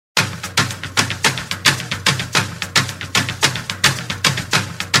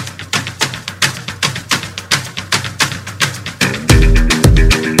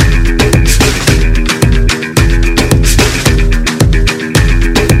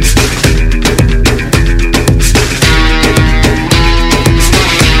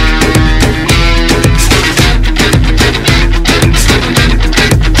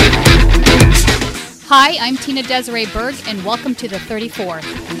Hi, I'm Tina Desiree Berg, and welcome to the 34th.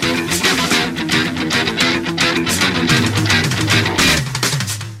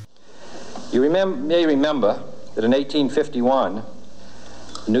 You may remember that in 1851,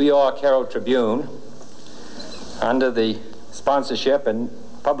 the New York Herald Tribune, under the sponsorship and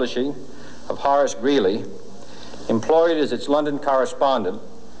publishing of Horace Greeley, employed as its London correspondent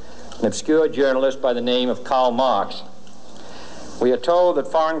an obscure journalist by the name of Karl Marx. We are told that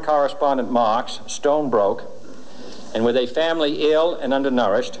foreign correspondent Marx, stone broke, and with a family ill and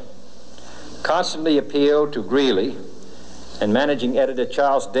undernourished, constantly appealed to Greeley and managing editor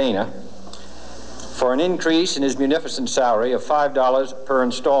Charles Dana for an increase in his munificent salary of $5 per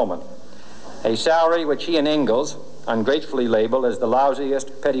installment, a salary which he and Engels ungratefully labeled as the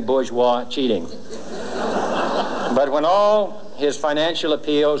lousiest petty bourgeois cheating. But when all his financial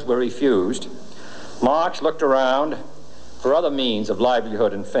appeals were refused, Marx looked around for other means of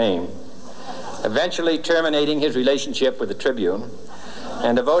livelihood and fame, eventually terminating his relationship with the Tribune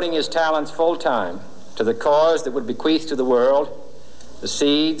and devoting his talents full-time to the cause that would bequeath to the world the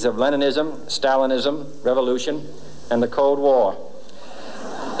seeds of Leninism, Stalinism, revolution, and the Cold War.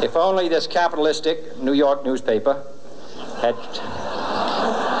 If only this capitalistic New York newspaper had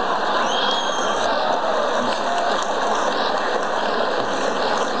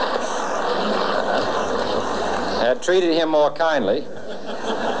treated him more kindly,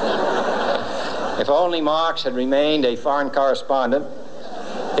 if only Marx had remained a foreign correspondent,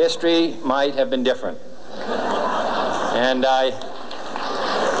 history might have been different. And I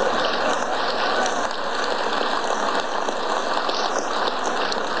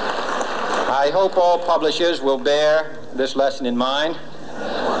hope all publishers will bear this lesson in mind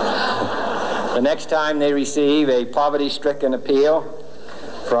the next time they receive a poverty-stricken appeal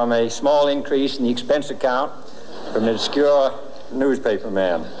from a small increase in the expense account from an obscure newspaper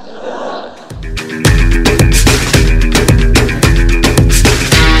man.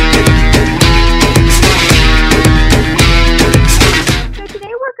 So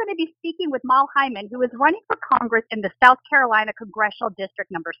today we're going to be speaking with Mal Hyman, who is running for Congress in the South Carolina Congressional District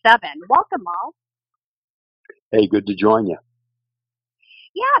number 7. Welcome, Mal. Hey, good to join you.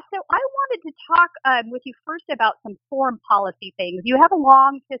 Yeah, so I wanted to talk with you first about some foreign policy things. You have a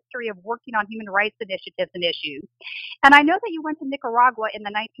long history of working on human rights initiatives and issues. And I know that you went to Nicaragua in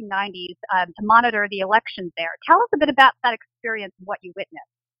the 1990s to monitor the elections there. Tell us a bit about that experience and what you witnessed.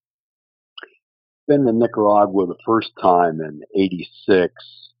 Been in Nicaragua the first time in '86.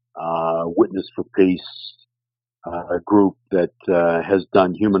 Witness for Peace, a group that has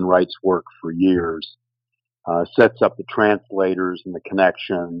done human rights work for years. Sets up the translators and the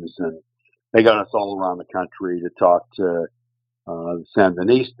connections, and they got us all around the country to talk to the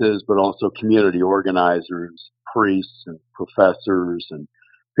Sandinistas, but also community organizers, priests and professors and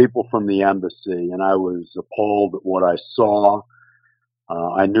people from the embassy. And I was appalled at what I saw.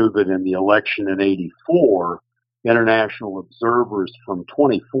 I knew that in the election in '84, international observers from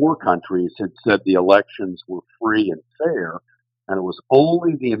 24 countries had said the elections were free and fair, and it was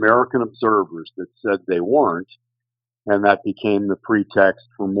only the American observers that said they weren't, and that became the pretext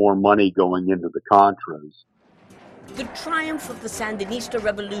for more money going into the Contras. The triumph of the Sandinista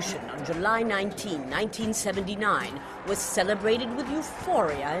Revolution on July 19, 1979 was celebrated with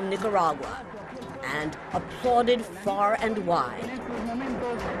euphoria in Nicaragua and applauded far and wide.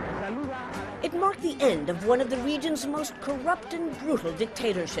 It marked the end of one of the region's most corrupt and brutal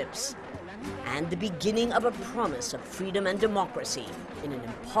dictatorships, and the beginning of a promise of freedom and democracy in an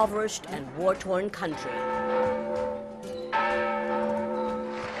impoverished and war-torn country.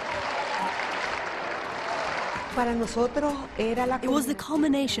 It was the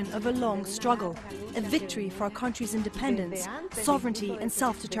culmination of a long struggle, a victory for our country's independence, sovereignty, and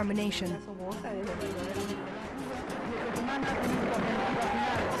self-determination.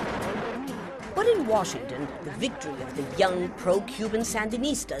 But in Washington, the victory of the young pro-Cuban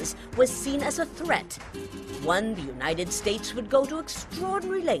Sandinistas was seen as a threat, one the United States would go to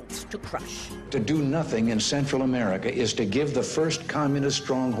extraordinary lengths to crush. To do nothing in Central America is to give the first communist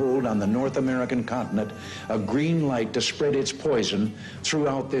stronghold on the North American continent a green light to spread its poison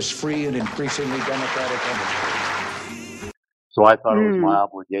throughout this free and increasingly democratic country. So I thought it was my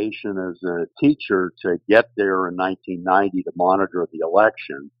obligation as a teacher to get there in 1990 to monitor the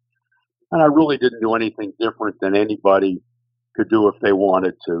election. And I really didn't do anything different than anybody could do if they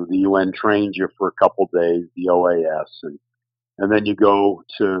wanted to. The UN trained you for a couple days, the OAS, and then you go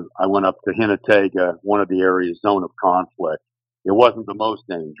to, I went up to Jinotega, one of the areas, zone of conflict. It wasn't the most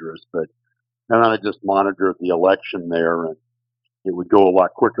dangerous, but and then I just monitored the election there, and it would go a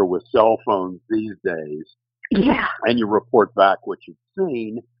lot quicker with cell phones these days. Yeah. And you report back what you've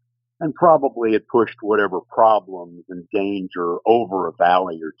seen. and probably it pushed whatever problems and danger over a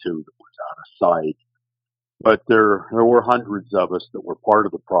valley or two that was out of sight. But there were hundreds of us that were part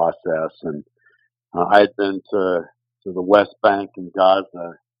of the process, and I had been to the West Bank and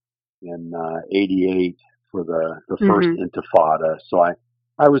Gaza in '88 for the first Intifada. So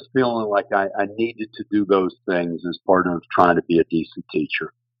I was feeling like I needed to do those things as part of trying to be a decent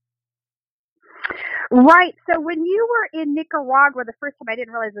teacher. Right. So when you were in Nicaragua the first time, I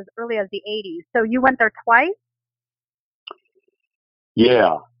didn't realize as early as the 80s. So you went there twice?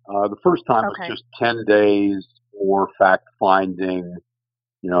 Yeah. The first time was just 10 days, more fact-finding,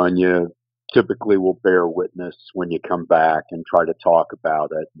 and you typically will bear witness when you come back and try to talk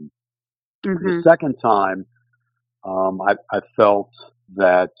about it. And the second time, I felt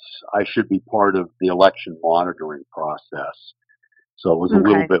that I should be part of the election monitoring process. So it was a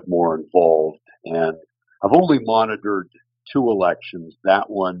little bit more involved. And I've only monitored 2 elections, that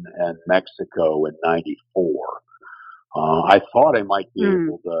one and Mexico in '94. I thought I might be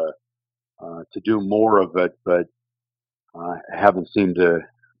able to do more of it, but I haven't seemed to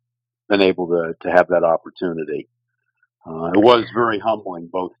been able to have that opportunity. It was very humbling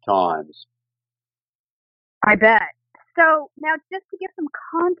both times. I bet. So now just to give some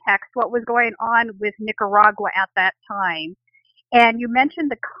context, what was going on with Nicaragua at that time, and you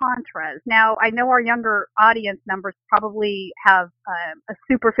mentioned the Contras. Now, I know our younger audience members probably have a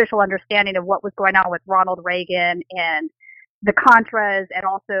superficial understanding of what was going on with Ronald Reagan and the Contras and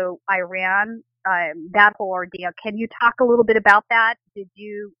also Iran, that whole ordeal. Can you talk a little bit about that?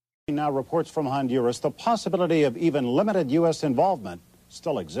 Now reports from Honduras, the possibility of even limited U.S. involvement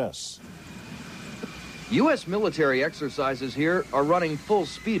still exists. U.S. military exercises here are running full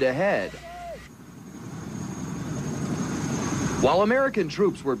speed ahead. While American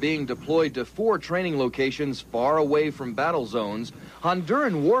troops were being deployed to 4 training locations far away from battle zones,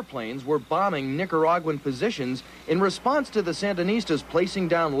 Honduran warplanes were bombing Nicaraguan positions in response to the Sandinistas placing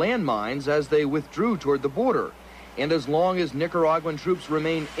down landmines as they withdrew toward the border. And as long as Nicaraguan troops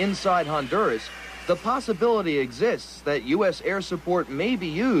remain inside Honduras, the possibility exists that U.S. air support may be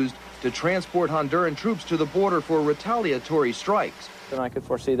used to transport Honduran troops to the border for retaliatory strikes. And I could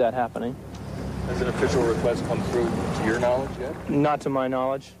foresee that happening. Has an official request come through to your knowledge yet? Not to my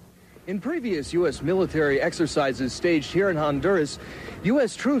knowledge. In previous U.S. military exercises staged here in Honduras,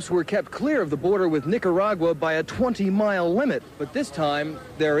 U.S. troops were kept clear of the border with Nicaragua by a 20-mile limit. But this time,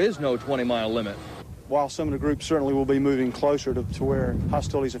 there is no 20-mile limit. While some of the groups certainly will be moving closer to where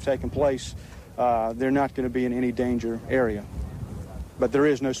hostilities have taken place, they're not going to be in any danger area. But there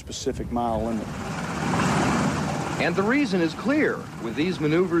is no specific mile limit. And the reason is clear. With these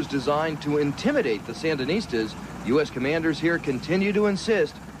maneuvers designed to intimidate the Sandinistas, U.S. commanders here continue to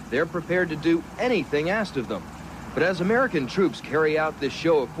insist they're prepared to do anything asked of them. But as American troops carry out this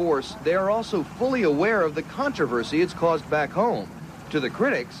show of force, they are also fully aware of the controversy it's caused back home. To the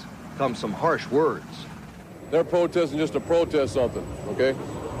critics come some harsh words. They're protesting just to protest something, okay?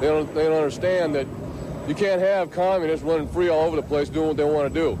 They don't understand that you can't have communists running free all over the place doing what they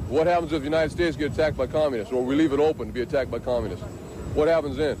want to do. What happens if the United States get attacked by communists, or we leave it open to be attacked by communists? What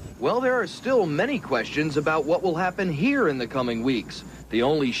happens then? Well, there are still many questions about what will happen here in the coming weeks. The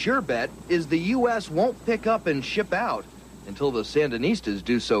only sure bet is the U.S. won't pick up and ship out until the Sandinistas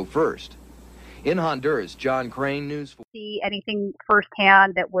do so first. In Honduras, John Crane, News 4. See anything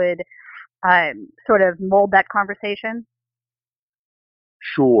firsthand that would sort of mold that conversation?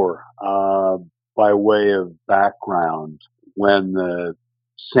 Sure. By way of background, when the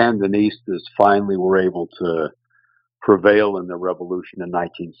Sandinistas finally were able to prevail in the revolution in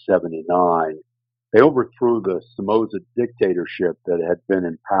 1979, they overthrew the Somoza dictatorship that had been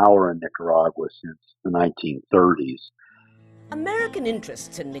in power in Nicaragua since the 1930s. American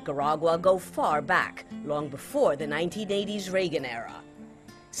interests in Nicaragua go far back, long before the 1980s Reagan era.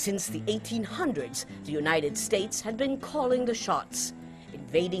 Since the 1800s, the United States had been calling the shots,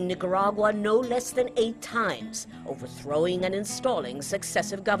 invading Nicaragua no less than 8 times, overthrowing and installing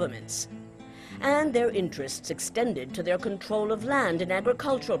successive governments. And their interests extended to their control of land and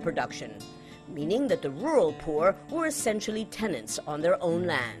agricultural production, meaning that the rural poor were essentially tenants on their own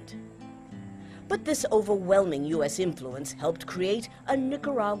land. But this overwhelming U.S. influence helped create a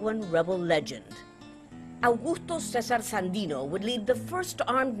Nicaraguan rebel legend. Augusto Cesar Sandino would lead the first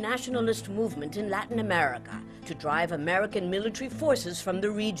armed nationalist movement in Latin America to drive American military forces from the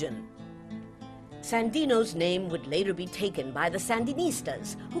region. Sandino's name would later be taken by the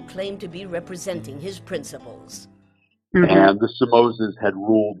Sandinistas, who claimed to be representing his principles. And the Somozas had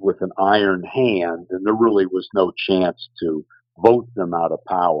ruled with an iron hand, and there really was no chance to vote them out of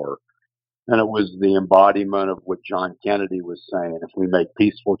power. And it was the embodiment of what John Kennedy was saying. If we make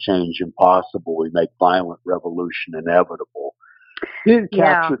peaceful change impossible, we make violent revolution inevitable. It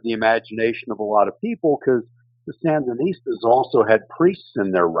captured the imagination of a lot of people because the Sandinistas also had priests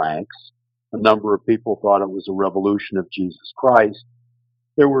in their ranks. A number of people thought it was a revolution of Jesus Christ.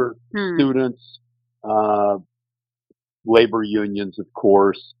 There were students, labor unions, of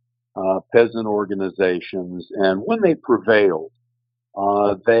course, peasant organizations, and when they prevailed,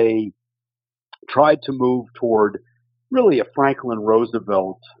 they tried to move toward really a Franklin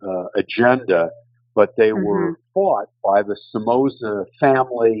Roosevelt agenda, but they were fought by the Somoza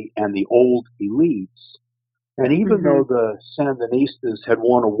family and the old elites. And even though the Sandinistas had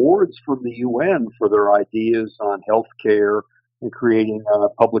won awards from the UN for their ideas on health care and creating a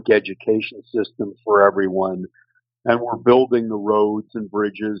public education system for everyone, and were building the roads and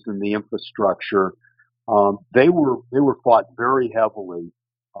bridges and the infrastructure, they were fought very heavily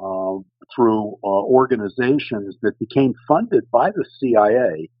through organizations that became funded by the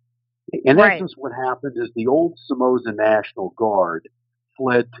CIA. In essence, what happened is the old Somoza National Guard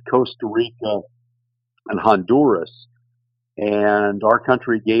fled to Costa Rica and Honduras, and our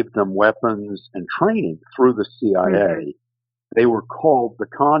country gave them weapons and training through the CIA. They were called the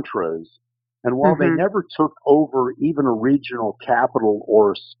Contras, and while they never took over even a regional capital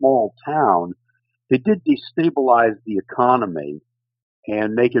or a small town, they did destabilize the economy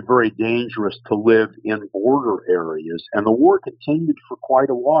and make it very dangerous to live in border areas. And the war continued for quite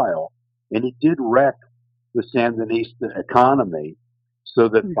a while, and it did wreck the Sandinista economy, so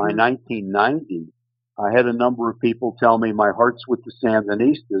that by 1990, I had a number of people tell me my heart's with the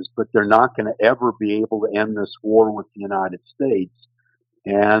Sandinistas, but they're not going to ever be able to end this war with the United States,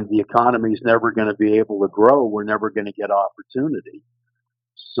 and the economy's never going to be able to grow. We're never going to get opportunity.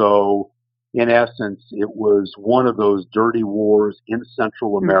 So, in essence, it was one of those dirty wars in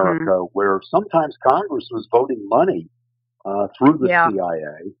Central America where sometimes Congress was voting money through the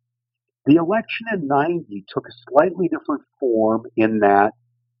CIA. The election in 90 took a slightly different form in that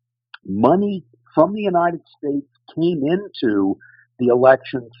money from the United States came into the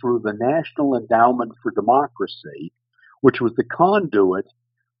election through the National Endowment for Democracy, which was the conduit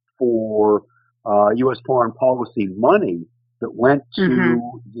for U.S. foreign policy money that went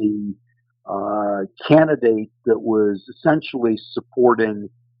to the candidate that was essentially supporting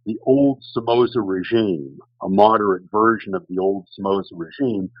the old Somoza regime, a moderate version of the old Somoza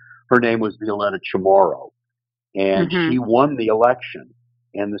regime. Her name was Violeta Chamorro, and she won the election.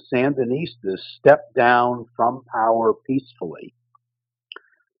 And the Sandinistas stepped down from power peacefully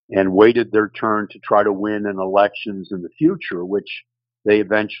and waited their turn to try to win in elections in the future, which they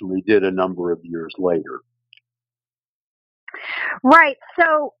eventually did a number of years later. Right.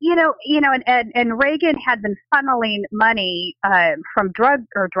 So, and Reagan had been funneling money from drug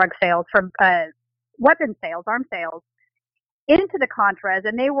sales, from weapon sales, arms sales, into the Contras,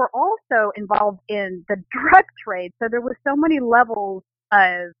 and they were also involved in the drug trade. So there was so many levels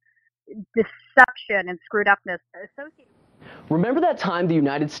of deception and screwed upness associated. Remember that time the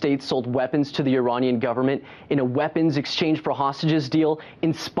United States sold weapons to the Iranian government in a weapons exchange for hostages deal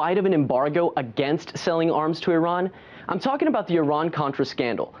in spite of an embargo against selling arms to Iran? I'm talking about the Iran-Contra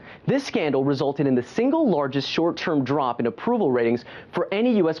scandal. This scandal resulted in the single largest short-term drop in approval ratings for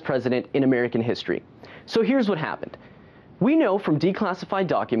any U.S. president in American history. So here's what happened. We know from declassified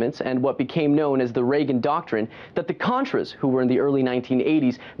documents and what became known as the Reagan Doctrine that the Contras, who were in the early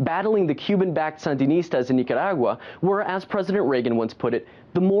 1980s battling the Cuban-backed Sandinistas in Nicaragua, were, as President Reagan once put it,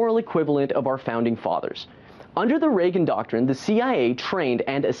 the moral equivalent of our founding fathers. Under the Reagan Doctrine, the CIA trained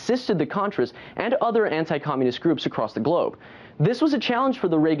and assisted the Contras and other anti-communist groups across the globe. This was a challenge for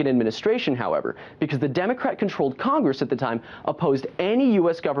the Reagan administration, however, because the Democrat-controlled Congress at the time opposed any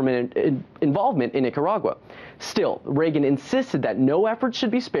U.S. government involvement in Nicaragua. Still, Reagan insisted that no efforts should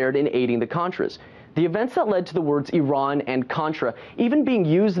be spared in aiding the Contras. The events that led to the words Iran and Contra even being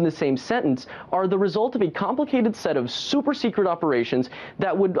used in the same sentence are the result of a complicated set of super-secret operations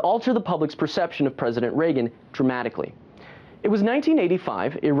that would alter the public's perception of President Reagan dramatically. It was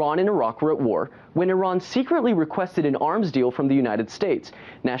 1985, Iran and Iraq were at war, when Iran secretly requested an arms deal from the United States.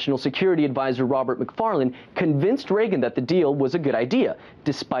 National Security Advisor Robert McFarlane convinced Reagan that the deal was a good idea,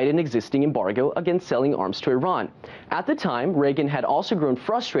 despite an existing embargo against selling arms to Iran. At the time, Reagan had also grown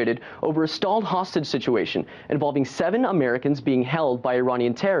frustrated over a stalled hostage situation involving 7 Americans being held by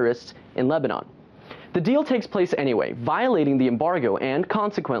Iranian terrorists in Lebanon. The deal takes place anyway, violating the embargo and,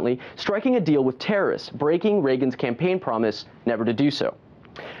 consequently, striking a deal with terrorists, breaking Reagan's campaign promise never to do so.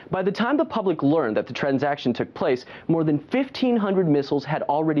 By the time the public learned that the transaction took place, more than 1,500 missiles had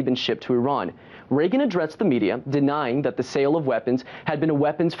already been shipped to Iran. Reagan addressed the media, denying that the sale of weapons had been a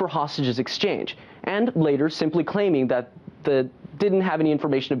weapons for hostages exchange, and later simply claiming that didn't have any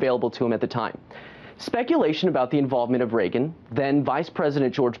information available to him at the time. Speculation about the involvement of Reagan, then Vice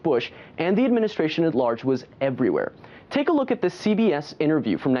President George Bush, and the administration at large was everywhere. Take a look at the CBS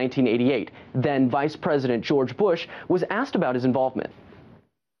interview from 1988. Then Vice President George Bush was asked about his involvement.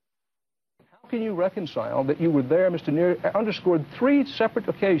 How can you reconcile that you were there, Mr. Neer underscored 3 separate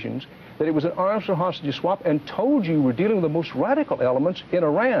occasions that it was an arms for hostages swap and told you were dealing with the most radical elements in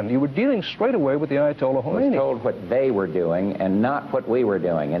Iran. You were dealing straight away with the Ayatollah Khomeini. I was told what they were doing and not what we were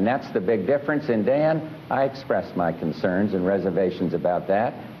doing, and that's the big difference. And Dan, I expressed my concerns and reservations about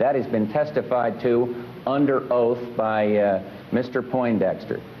that. That has been testified to under oath by Mr.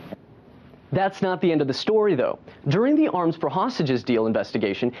 Poindexter. That's not the end of the story, though. During the Arms for Hostages deal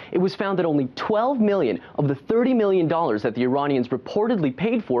investigation, it was found that only $12 million of the $30 million that the Iranians reportedly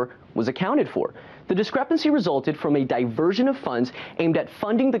paid for was accounted for. The discrepancy resulted from a diversion of funds aimed at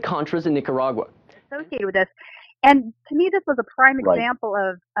funding the Contras in Nicaragua. Associated with this. And to me, this was a prime example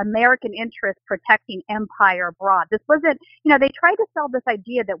of American interests protecting empire abroad. This wasn't, they tried to sell this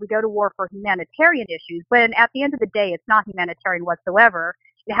idea that we go to war for humanitarian issues, when at the end of the day, it's not humanitarian whatsoever.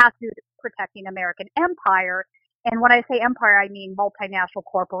 It has to do with protecting American empire. And when I say empire, I mean multinational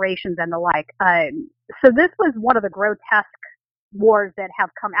corporations and the like. So this was one of the grotesque wars that have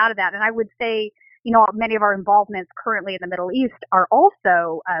come out of that. And I would say, many of our involvements currently in the Middle East are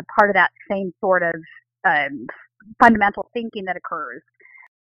also part of that same sort of fundamental thinking that occurs.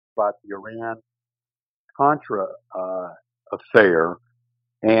 About the Iran-Contra affair,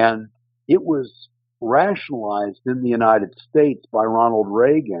 and it was rationalized in the United States by Ronald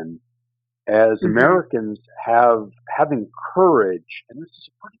Reagan as Americans having courage, and this is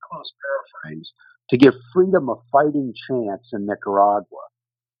a pretty close paraphrase, to give freedom a fighting chance in Nicaragua.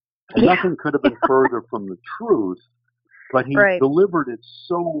 And nothing could have been further from the truth, but he delivered it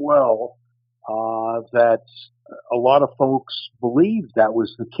so well that a lot of folks believed that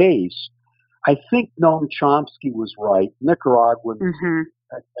was the case. I think Noam Chomsky was right. Nicaraguans,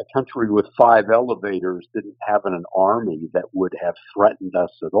 a country with 5 elevators, didn't have an army that would have threatened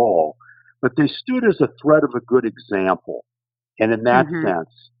us at all. But they stood as a threat of a good example. And in that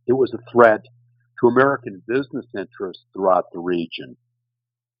sense, it was a threat to American business interests throughout the region.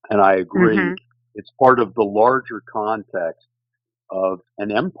 And I agree. It's part of the larger context of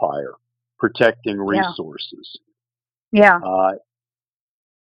an empire protecting resources.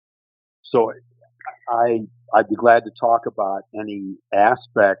 So I'd be glad to talk about any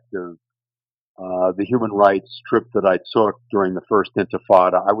aspect of the human rights trip that I took during the first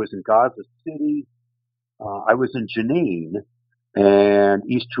Intifada. I was in Gaza City, I was in Jenin, and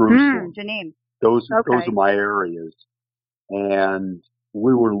East Jerusalem. Jenin. Those are my areas. And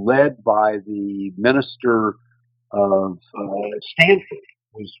we were led by the minister of Stanford,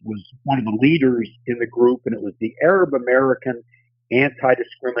 was one of the leaders in the group, and it was the Arab American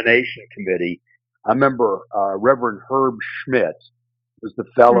Anti-Discrimination Committee. I remember Reverend Herb Schmidt was the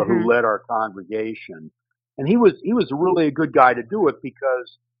fellow who led our congregation, and he was really a good guy to do it,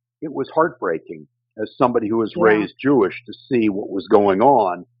 because it was heartbreaking as somebody who was raised Jewish to see what was going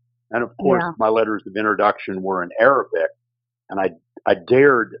on. And of course, my letters of introduction were in Arabic, and I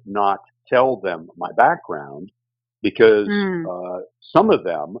dared not tell them my background, because some of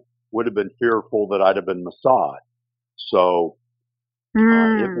them would have been fearful that I'd have been Mossad. So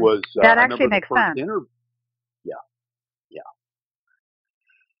it was that actually makes sense.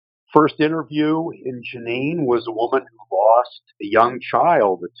 First interview in Jenin was a woman who lost a young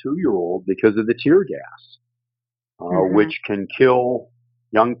child, a 2-year-old, because of the tear gas, which can kill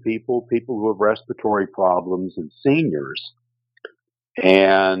young people, people who have respiratory problems, and seniors.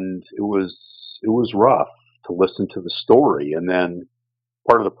 And it was rough to listen to the story. And then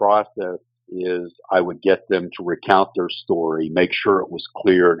part of the process is I would get them to recount their story, make sure it was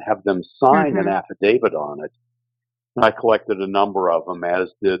clear, and have them sign an affidavit on it. And I collected a number of them,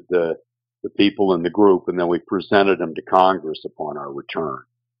 as did the people in the group, and then we presented them to Congress upon our return.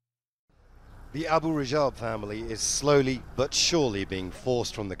 The Abu Rajab family is slowly but surely being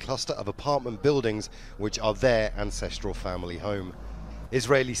forced from the cluster of apartment buildings which are their ancestral family home.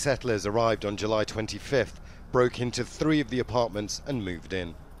 Israeli settlers arrived on July 25th, broke into 3 of the apartments and moved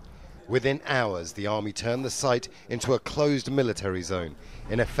in. Within hours, the army turned the site into a closed military zone,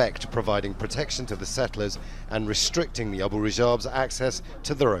 in effect providing protection to the settlers and restricting the Abu Rajab's access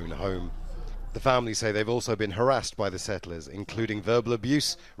to their own home. The family say they've also been harassed by the settlers, including verbal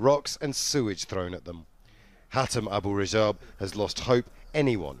abuse, rocks and sewage thrown at them. Hatem Abu Rajab has lost hope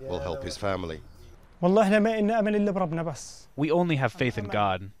anyone will help his family. We only have faith in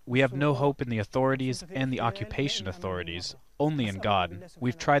God. We have no hope in the authorities and the occupation authorities, only in God.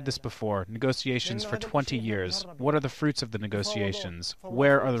 We've tried this before, negotiations for 20 years. What are the fruits of the negotiations?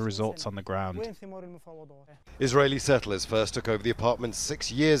 Where are the results on the ground? Israeli settlers first took over the apartments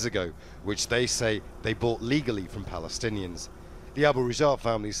 6 years ago, which they say they bought legally from Palestinians. The Abu Rijal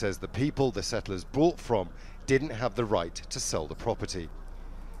family says the people the settlers brought from didn't have the right to sell the property.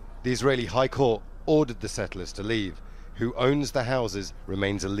 The Israeli High Court ordered the settlers to leave. Who owns the houses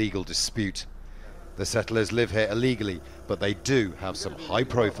remains a legal dispute. The settlers live here illegally, but they do have some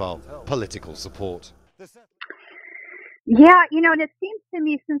high-profile political support. Yeah, and it seems to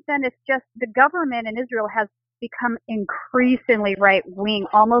me since then it's just the government in Israel has become increasingly right-wing,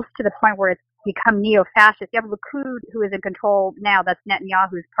 almost to the point where it's become neo-fascist. You have Likud, who is in control now, that's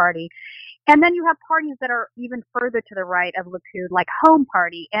Netanyahu's party. And then you have parties that are even further to the right of Likud, like Home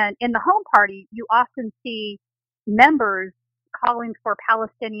Party. And in the Home Party, you often see members calling for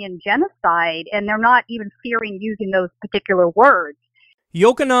Palestinian genocide, and they're not even fearing using those particular words.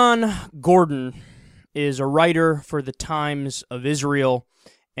 Yochanan Gordon is a writer for the Times of Israel,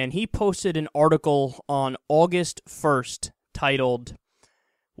 and he posted an article on August 1st titled,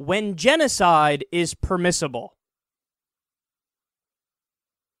 "When Genocide is Permissible."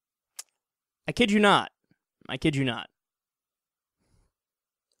 I kid you not. I kid you not.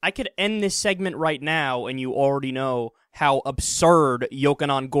 I could end this segment right now, and you already know how absurd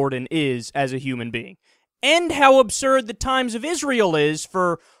Yochanan Gordon is as a human being, and how absurd the Times of Israel is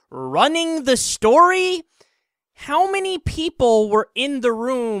for running the story. How many people were in the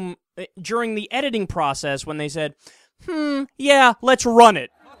room during the editing process when they said, yeah, let's run it?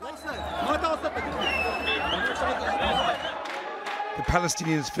 The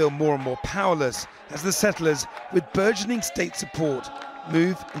Palestinians feel more and more powerless as the settlers, with burgeoning state support,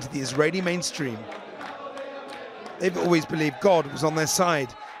 move into the Israeli mainstream. They've always believed God was on their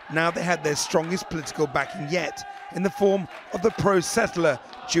side. Now they had their strongest political backing yet, in the form of the pro-settler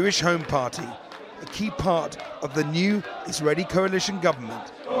Jewish Home Party, a key part of the new Israeli coalition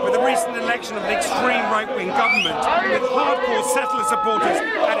government. With the recent election of an extreme right-wing government, with hardcore settler supporters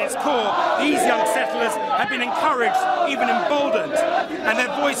at its core, these young settlers have been encouraged, even emboldened, and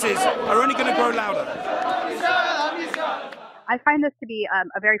their voices are only going to grow louder. I find this to be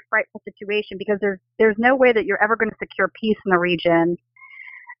a very frightful situation because there's no way that you're ever going to secure peace in the region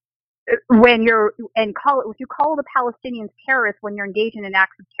when if you call the Palestinians terrorists when you're engaging in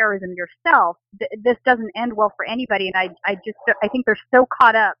acts of terrorism yourself. This doesn't end well for anybody, and I think they're so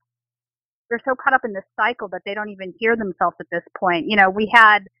caught up in this cycle that they don't even hear themselves at this point. We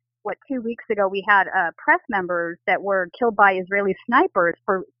had 2 weeks ago we had press members that were killed by Israeli snipers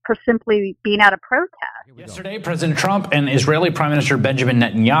for simply being at a protest. Yesterday, President Trump and Israeli Prime Minister Benjamin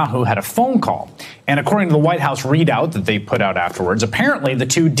Netanyahu had a phone call. And according to the White House readout that they put out afterwards, apparently the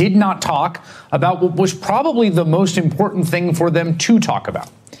two did not talk about what was probably the most important thing for them to talk about.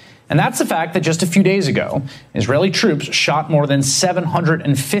 And that's the fact that just a few days ago, Israeli troops shot more than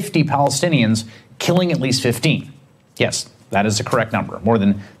 750 Palestinians, killing at least 15. Yes, that is the correct number. More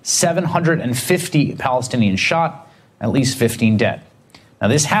than 750 Palestinians shot, at least 15 dead. Now,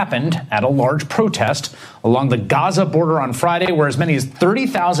 this happened at a large protest along the Gaza border on Friday, where as many as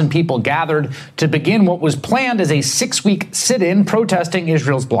 30,000 people gathered to begin what was planned as a 6-week sit-in protesting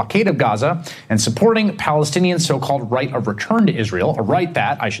Israel's blockade of Gaza and supporting Palestinians' so-called right of return to Israel, a right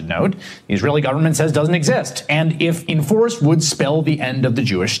that, I should note, the Israeli government says doesn't exist, and if enforced would spell the end of the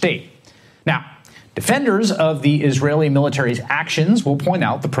Jewish state. Now, defenders of the Israeli military's actions will point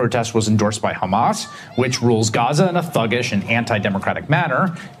out the protest was endorsed by Hamas, which rules Gaza in a thuggish and anti-democratic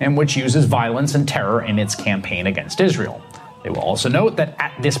manner, and which uses violence and terror in its campaign against Israel. They will also note that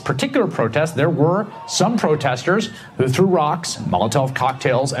at this particular protest, there were some protesters who threw rocks, Molotov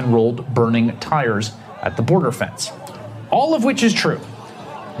cocktails, and rolled burning tires at the border fence. All of which is true,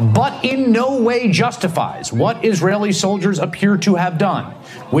 but in no way justifies what Israeli soldiers appear to have done,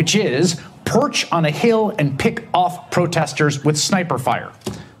 which is perch on a hill and pick off protesters with sniper fire.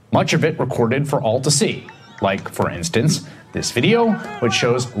 Much of it recorded for all to see. Like, for instance, this video, which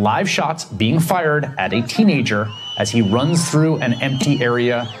shows live shots being fired at a teenager as he runs through an empty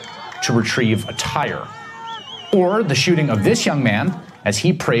area to retrieve a tire. Or the shooting of this young man as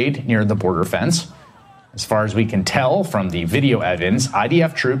he prayed near the border fence. As far as we can tell from the video evidence,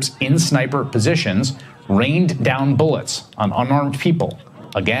 IDF troops in sniper positions rained down bullets on unarmed people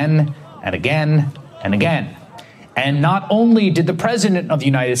again and again and again. And not only did the President of the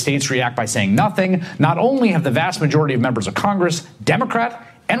United States react by saying nothing, not only have the vast majority of members of Congress, Democrat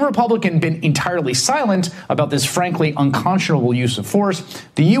and Republican been entirely silent about this frankly unconscionable use of force,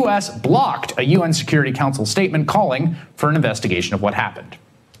 the U.S. blocked a UN Security Council statement calling for an investigation of what happened.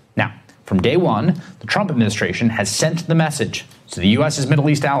 Now, from day one, the Trump administration has sent the message to the U.S.'s Middle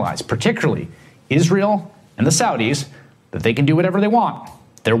East allies, particularly Israel and the Saudis, that they can do whatever they want.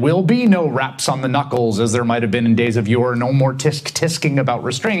 There will be no raps on the knuckles as there might have been in days of yore, no more tisk-tisking about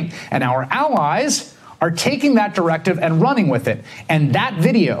restraint. And our allies are taking that directive and running with it. And that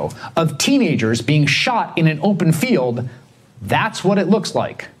video of teenagers being shot in an open field, that's what it looks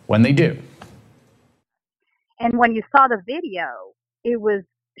like when they do. And when you saw the video, it was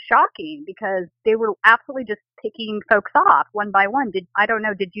shocking because they were absolutely just picking folks off one by one. I don't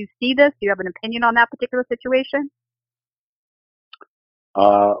know, did you see this? Do you have an opinion on that particular situation?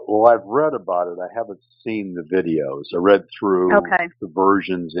 Well, I've read about it. I haven't seen the videos. I read through the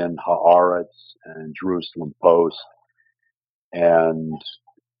versions in Haaretz and Jerusalem Post and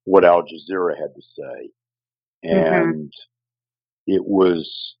what Al Jazeera had to say. And it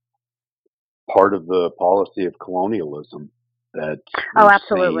was part of the policy of colonialism that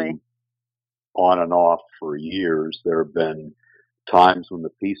absolutely. Seen on and off for years. There have been times when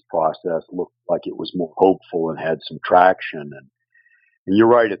the peace process looked like it was more hopeful and had some traction. And you're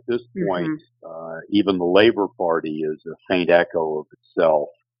right, at this point, even the Labor Party is a faint echo of itself.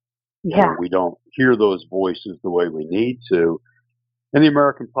 Yeah. We don't hear those voices the way we need to. And the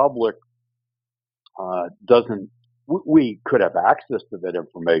American public doesn't, we could have access to that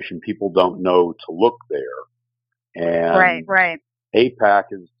information. People don't know to look there. And right. AIPAC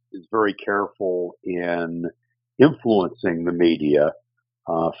is very careful in influencing the media.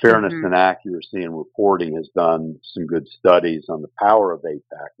 Fairness and Accuracy in Reporting has done some good studies on the power of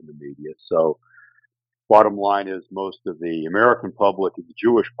AIPAC in the media. So bottom line is most of the American public and the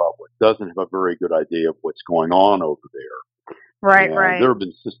Jewish public doesn't have a very good idea of what's going on over there. Right. There have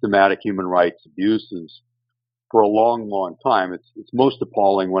been systematic human rights abuses for a long, long time. It's most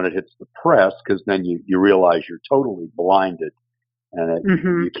appalling when it hits the press because then you realize you're totally blinded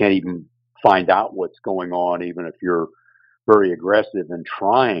and you can't even find out what's going on, even if you're very aggressive in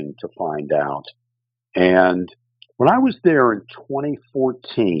trying to find out. And when I was there in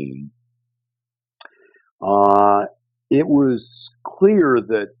 2014, it was clear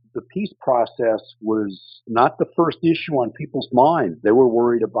that the peace process was not the first issue on people's minds. They were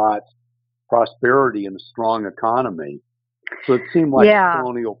worried about prosperity and a strong economy. So it seemed like a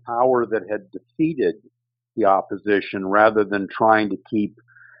colonial power that had defeated the opposition rather than trying to keep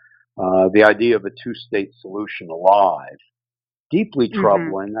the idea of a two-state solution alive. Deeply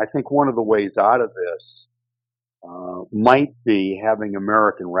troubling. I think one of the ways out of this might be having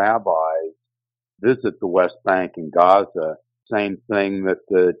American rabbis visit the West Bank and Gaza. Same thing that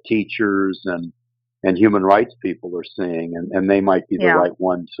the teachers and human rights people are seeing, and they might be the right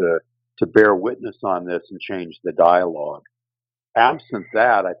one to bear witness on this and change the dialogue. Absent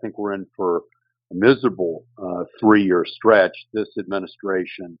that, I think we're in for a miserable 3-year stretch. This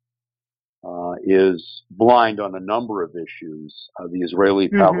administration is blind on a number of issues, the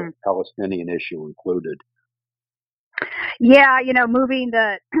Israeli-Palestinian issue included. Yeah, moving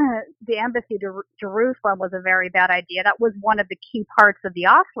the embassy to Jerusalem was a very bad idea. That was one of the key parts of the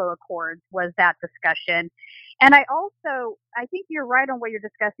Oslo Accords, was that discussion. And I think you're right on what you're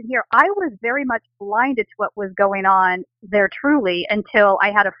discussing here. I was very much blinded to what was going on there truly until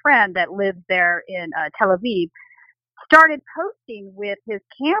I had a friend that lives there in Tel Aviv, started posting with his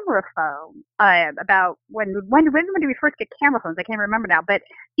camera phone about when did we first get camera phones? I can't remember now, but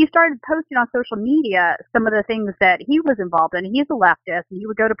he started posting on social media some of the things that he was involved in. He's a leftist, and he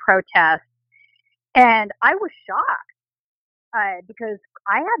would go to protests, and I was shocked because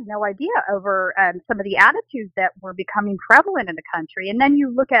I had no idea over some of the attitudes that were becoming prevalent in the country. And then you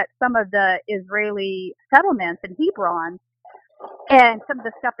look at some of the Israeli settlements in Hebron, and some of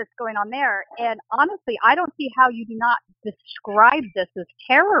the stuff that's going on there. And honestly, I don't see how you do not describe this as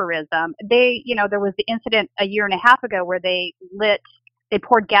terrorism. There was the incident a year and a half ago where they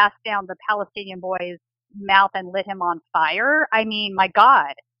poured gas down the Palestinian boy's mouth and lit him on fire. I mean, my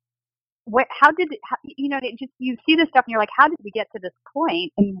God. You see this stuff and you're like, how did we get to this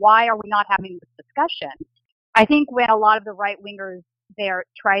point? And why are we not having this discussion? I think when a lot of the right wingers there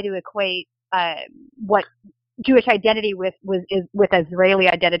try to equate what Jewish identity with Israeli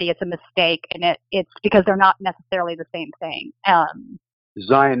identity, it's a mistake, and it's because they're not necessarily the same thing.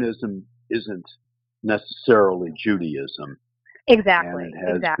 Zionism isn't necessarily Judaism. Exactly. And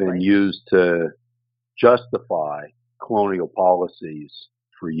it has been used to justify colonial policies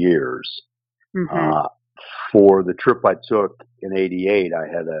for years. For the trip I took in '88, I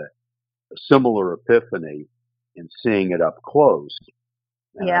had a similar epiphany in seeing it up close.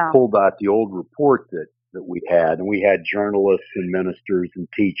 And I pulled out the old report that we had, and we had journalists and ministers and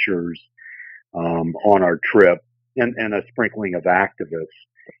teachers on our trip, and a sprinkling of activists.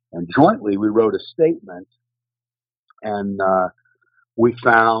 And jointly, we wrote a statement, and we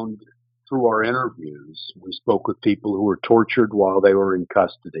found through our interviews, we spoke with people who were tortured while they were in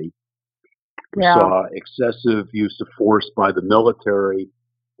custody. We saw excessive use of force by the military,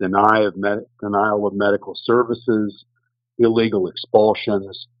 denial of medical services, illegal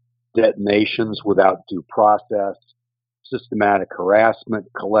expulsions, detonations without due process, systematic harassment,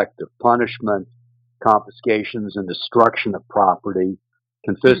 collective punishment, confiscations and destruction of property,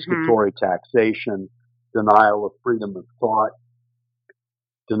 confiscatory taxation, denial of freedom of thought,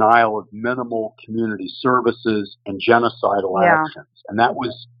 denial of minimal community services, and genocidal actions. And that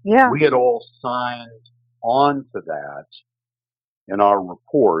was, we had all signed on to that in our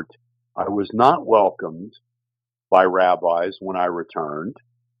report. I was not welcomed by rabbis when I returned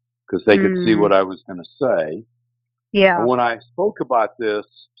because they could see what I was going to say. And when I spoke about this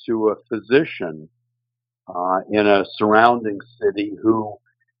to a physician in a surrounding city who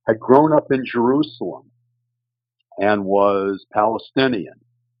had grown up in Jerusalem and was Palestinian,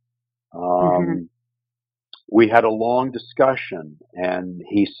 we had a long discussion, and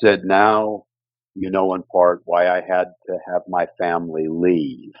he said, now you know in part why I had to have my family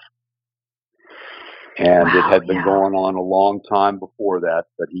leave. And it had been going on a long time before that,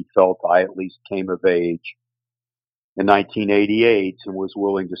 but he felt I at least came of age in 1988 and was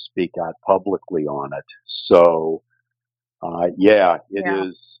willing to speak out publicly on it. So, it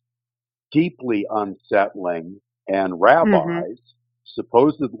is deeply unsettling, and rabbis,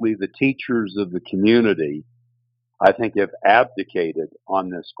 supposedly the teachers of the community, I think have abdicated on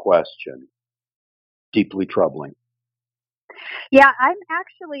this question. Deeply troubling. Yeah, I'm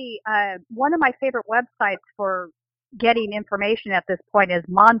actually, one of my favorite websites for getting information at this point is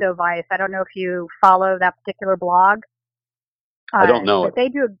Mondovice. I don't know if you follow that particular blog. I don't know it. They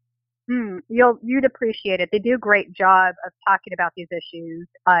do, you'd appreciate it. They do a great job of talking about these issues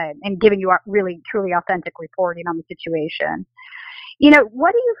and giving you really, truly authentic reporting on the situation. You know,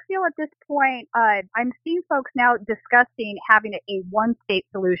 what do you feel at this point? I'm seeing folks now discussing having a one-state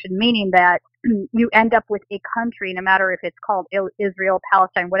solution, meaning that you end up with a country, no matter if it's called Israel,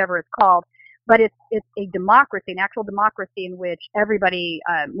 Palestine, whatever it's called, but it's a democracy, an actual democracy in which everybody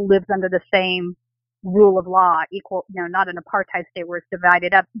lives under the same rule of law, equal, not an apartheid state where it's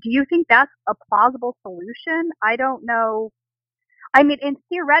divided up. Do you think that's a plausible solution? I don't know. I mean, and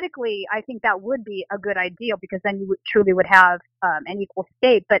theoretically, I think that would be a good ideal because then you truly would have an equal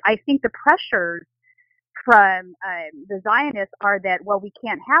state. But I think the pressures from the Zionists are that, well, we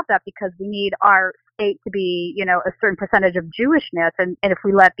can't have that because we need our state to be, a certain percentage of Jewishness. And if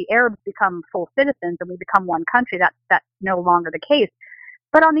we let the Arabs become full citizens and we become one country, that's no longer the case.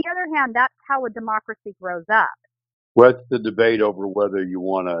 But on the other hand, that's how a democracy grows up. Well, it's the debate over whether you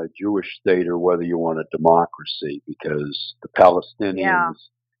want a Jewish state or whether you want a democracy, because the Palestinians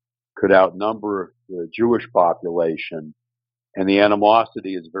could outnumber the Jewish population, and the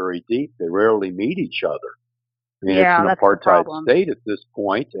animosity is very deep. They rarely meet each other. I mean, it's an apartheid state at this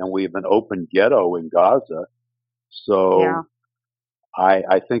point, and we have an open ghetto in Gaza. So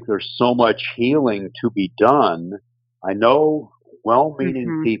I think there's so much healing to be done. I know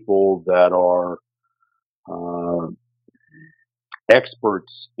well-meaning people that are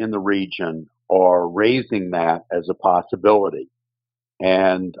experts in the region are raising that as a possibility.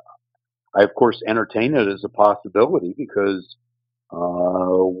 And I, of course, entertain it as a possibility because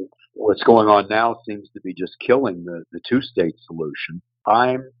what's going on now seems to be just killing the two-state solution.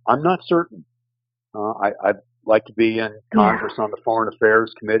 I'm not certain. I'd like to be in Congress on the Foreign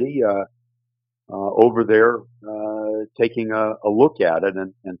Affairs Committee over there taking a look at it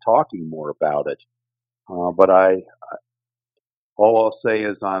and talking more about it. But all I'll say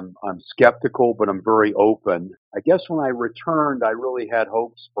is I'm skeptical, but I'm very open. I guess when I returned, I really had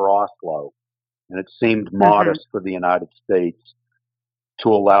hopes for Oslo, and it seemed modest for the United States to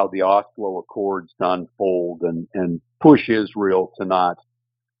allow the Oslo Accords to unfold and push Israel to not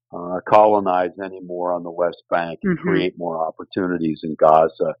colonize anymore on the West Bank and create more opportunities in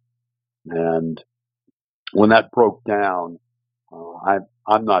Gaza. And when that broke down,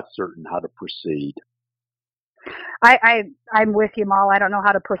 I'm not certain how to proceed. I'm with you, Mal. I don't know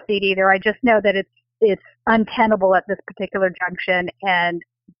how to proceed either. I just know that it's untenable at this particular junction, and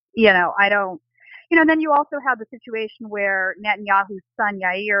I don't. Then you also have the situation where Netanyahu's son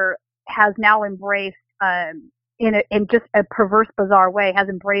Yair has now embraced, in just a perverse, bizarre way, has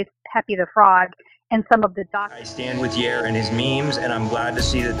embraced Pepe the Frog and some of the doctrines. I stand with Yair and his memes, and I'm glad to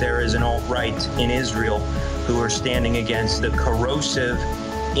see that there is an alt-right in Israel who are standing against the corrosive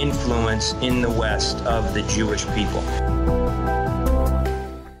influence in the West of the Jewish people.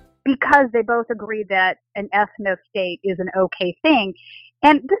 Because they both agree that an ethno-state is an okay thing.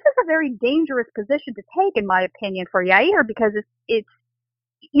 And this is a very dangerous position to take, in my opinion, for Yair, because it's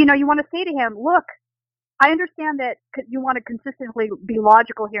you know, you want to say to him, look, I understand that you want to consistently be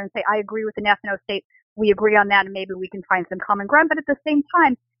logical here and say, I agree with an ethno-state, we agree on that, and maybe we can find some common ground. But at the same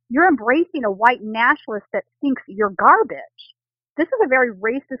time, you're embracing a white nationalist that thinks you're garbage. This is a very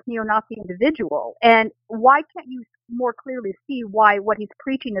racist neo-Nazi individual, and why can't you more clearly see why what he's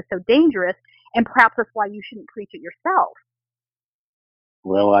preaching is so dangerous, and perhaps that's why you shouldn't preach it yourself?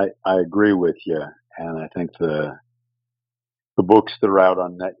 Well, I agree with you, and I think the books that are out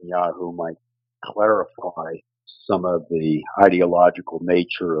on Netanyahu might clarify some of the ideological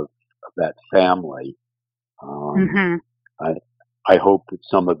nature of that family. I hope that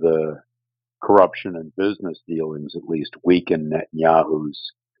some of the corruption and business dealings at least weaken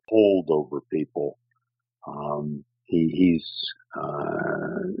Netanyahu's hold over people. He's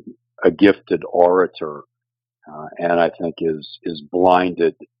a gifted orator, and I think is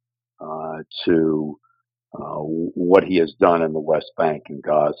blinded to what he has done in the West Bank and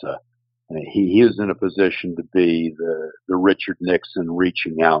Gaza. He is in a position to be the Richard Nixon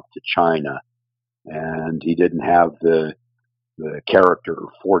reaching out to China, and he didn't have the character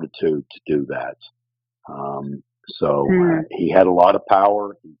or fortitude to do that. He had a lot of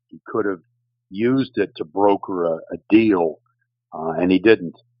power. He could have used it to broker a deal, and he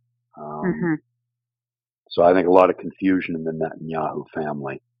didn't. So I think a lot of confusion in the Netanyahu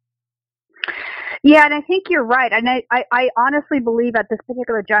family. Yeah, and I think you're right. And I honestly believe at this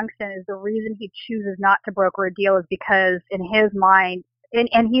particular junction is the reason he chooses not to broker a deal is because in his mind,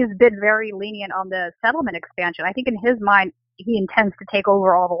 and he's been very lenient on the settlement expansion, I think in his mind he intends to take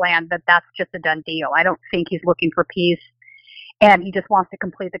over all the land, but that's just a done deal. I don't think he's looking for peace, and he just wants to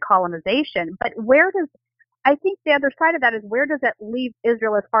complete the colonization. But I think the other side of that is, where does that leave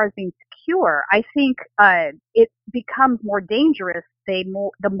Israel as far as being secure? I think it becomes more dangerous the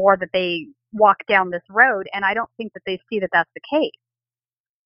more that they walk down this road, and I don't think that they see that that's the case.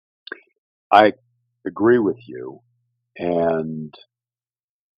 I agree with you, and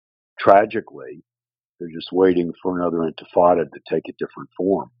tragically, they're just waiting for another intifada to take a different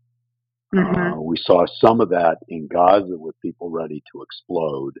form. We saw some of that in Gaza with people ready to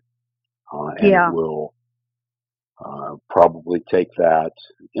explode, and it will probably take that.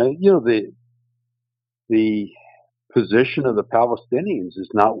 The position of the Palestinians is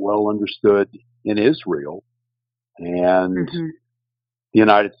not well understood in Israel, and the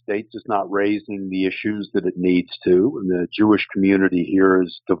United States is not raising the issues that it needs to, and the Jewish community here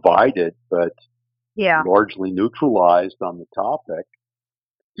is divided, but largely neutralized on the topic.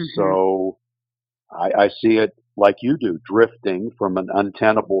 So I see it like you do, drifting from an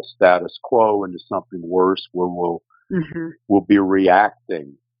untenable status quo into something worse, where we'll be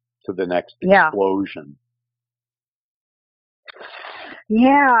reacting to the next explosion.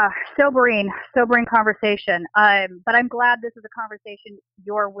 Yeah, sobering conversation. But I'm glad this is a conversation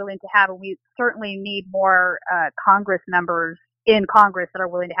you're willing to have, and we certainly need more Congress members in Congress that are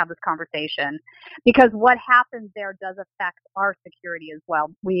willing to have this conversation, because what happens there does affect our security as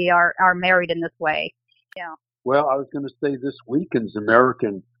well. We are married in this way. Yeah. Well, I was going to say this weakens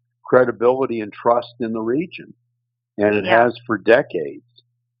American credibility and trust in the region, and it has for decades.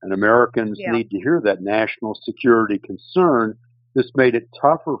 And Americans need to hear that national security concern. This made it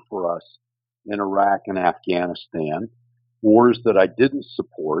tougher for us in Iraq and Afghanistan, wars that I didn't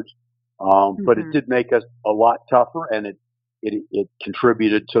support, but it did make us a lot tougher, and it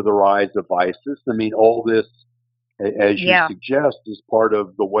contributed to the rise of ISIS. I mean, all this, as you suggest, is part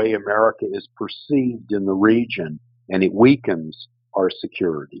of the way America is perceived in the region, and it weakens our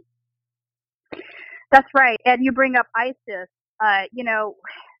security. That's right. And you bring up ISIS.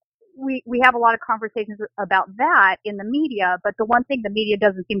 We have a lot of conversations about that in the media, but the one thing the media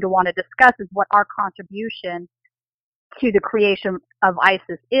doesn't seem to want to discuss is what our contribution to the creation of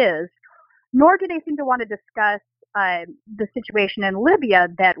ISIS is, nor do they seem to want to discuss the situation in Libya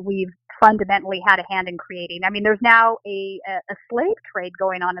that we've fundamentally had a hand in creating. I mean, there's now a slave trade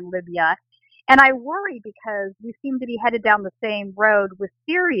going on in Libya, and I worry because we seem to be headed down the same road with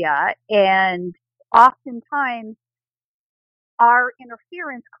Syria, and oftentimes our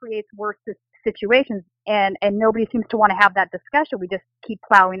interference creates worse situations, and nobody seems to want to have that discussion. We just keep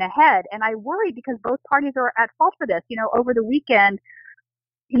plowing ahead. And I worry because both parties are at fault for this. Over the weekend,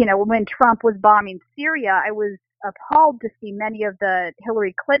 when Trump was bombing Syria, I was appalled to see many of the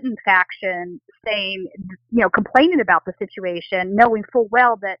Hillary Clinton faction saying, complaining about the situation, knowing full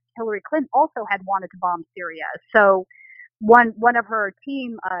well that Hillary Clinton also had wanted to bomb Syria. So one of her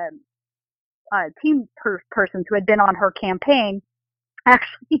persons who had been on her campaign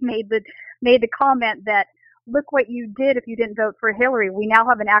actually made the comment that, look what you did if you didn't vote for Hillary. We now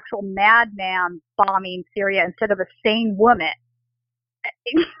have an actual madman bombing Syria instead of a sane woman.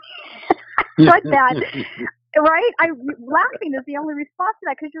 Like that, right? Laughing is the only response to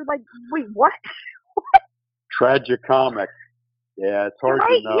that, because you're like, wait, what? Tragicomic. Yeah, it's hard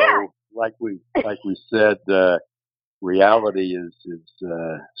right? to know. Yeah. Like we said, reality is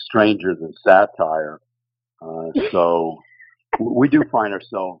stranger than satire. So we do find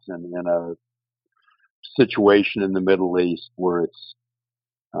ourselves in a situation in the Middle East where it's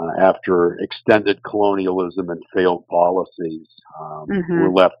after extended colonialism and failed policies,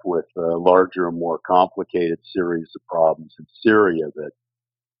 we're left with a larger and more complicated series of problems in Syria that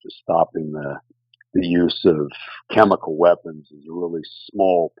just stopping the use of chemical weapons is a really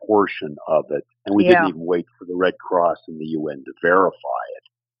small portion of it. And we didn't even wait for the Red Cross and the UN to verify it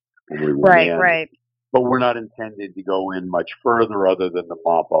when we went in. Right. But we're not intended to go in much further other than to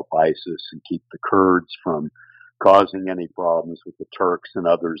mop up ISIS and keep the Kurds from causing any problems with the Turks and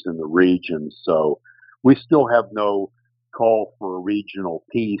others in the region. So we still have no call for a regional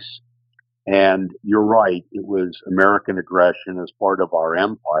peace. And you're right, it was American aggression as part of our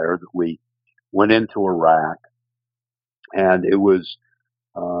empire that we went into Iraq. And it was,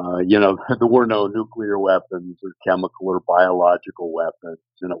 there were no nuclear weapons or chemical or biological weapons.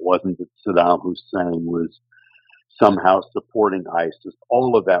 And it wasn't that Saddam Hussein was somehow supporting ISIS.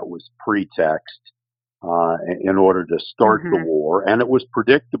 All of that was pretext in order to start the war. And it was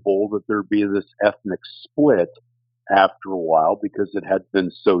predictable that there'd be this ethnic split after a while because it had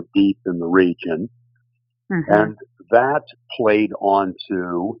been so deep in the region. And that played on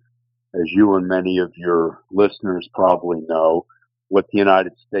to, as you and many of your listeners probably know, what the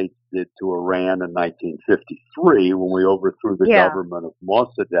United States did to Iran in 1953 when we overthrew the government of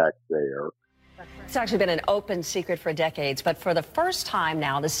Mossadegh there. It's actually been an open secret for decades, but for the first time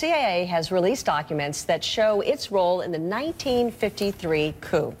now, the CIA has released documents that show its role in the 1953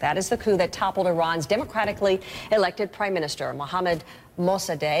 coup. That is the coup that toppled Iran's democratically elected prime minister. Mohammad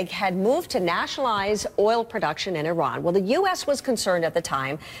Mossadegh had moved to nationalize oil production in Iran. Well, the U.S. was concerned at the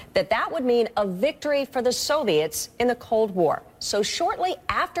time that that would mean a victory for the Soviets in the Cold War. So shortly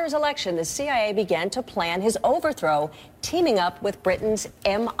after his election, the CIA began to plan his overthrow, teaming up with Britain's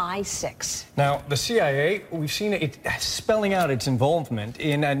MI6. Now, the CIA, we've seen it spelling out its involvement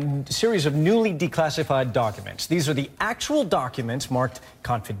in a series of newly declassified documents. These are the actual documents marked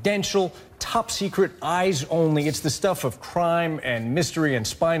confidential, top secret, eyes only. It's the stuff of crime and mystery and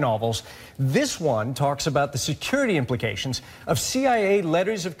spy novels. This one talks about the security implications of CIA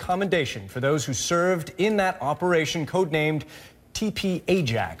letters of commendation for those who served in that operation codenamed TP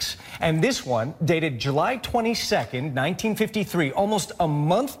Ajax. And this one, dated July 22nd, 1953, almost a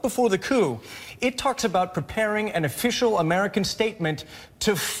month before the coup, it talks about preparing an official American statement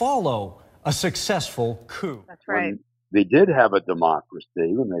to follow a successful coup. That's right. They did have a democracy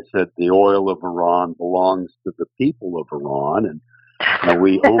when they said the oil of Iran belongs to the people of Iran. And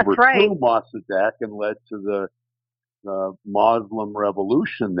we overthrew Mossadegh and led to the Muslim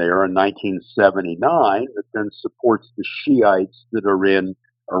revolution there in 1979 that then supports the Shiites that are in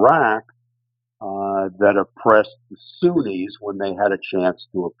Iraq that oppressed the Sunnis when they had a chance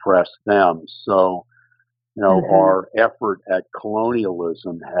to oppress them. So, our effort at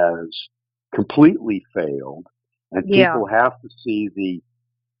colonialism has completely failed, and people have to see the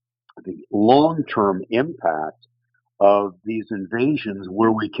long-term impact of these invasions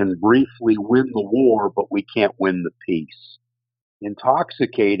where we can briefly win the war, but we can't win the peace.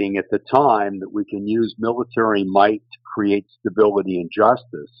 Intoxicating at the time that we can use military might to create stability and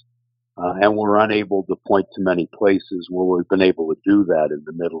justice, and we're unable to point to many places where we've been able to do that in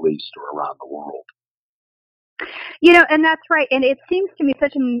the Middle East or around the world. And that's right. And it seems to me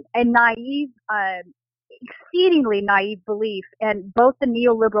such a naive, exceedingly naive belief, and both the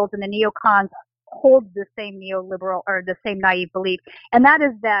neoliberals and the neocons hold the same neoliberal or the same naive belief, and that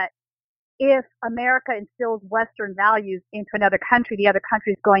is that if America instills Western values into another country, the other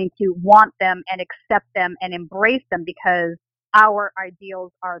country is going to want them and accept them and embrace them because our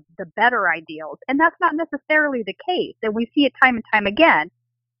ideals are the better ideals. And that's not necessarily the case, and we see it time and time again.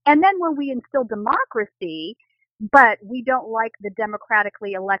 And then when we instill democracy, but we don't like the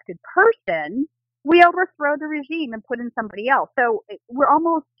democratically elected person, we overthrow the regime and put in somebody else. So we're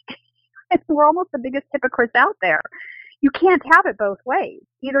almost the biggest hypocrites out there. You can't have it both ways.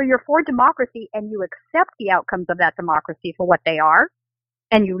 Either you're for democracy and you accept the outcomes of that democracy for what they are,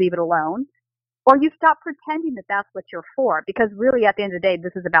 and you leave it alone, or you stop pretending that that's what you're for, because really at the end of the day,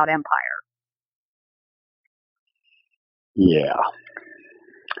 this is about empire. Yeah.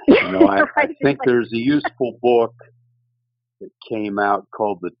 You know, I think there's a useful book that came out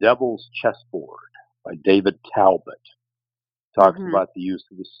called The Devil's Chessboard by David Talbot. Talks about the use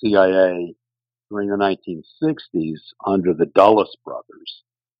of the CIA during the 1960s under the Dulles brothers.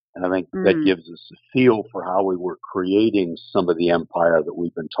 And I think that gives us a feel for how we were creating some of the empire that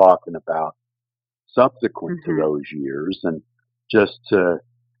we've been talking about subsequent to those years. And just to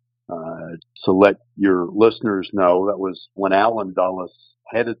let your listeners know, that was when Allen Dulles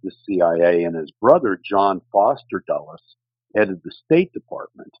headed the CIA and his brother, John Foster Dulles, headed the State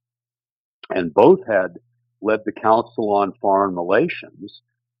Department. And both had led the Council on Foreign Relations,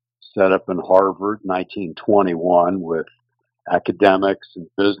 set up in Harvard in 1921 with academics and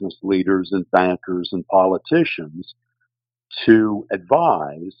business leaders and bankers and politicians to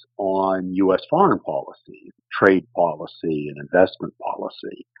advise on U.S. foreign policy, trade policy, and investment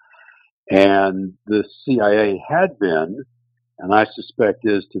policy. And the CIA had been, and I suspect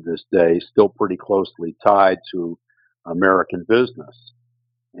is to this day, still pretty closely tied to American business.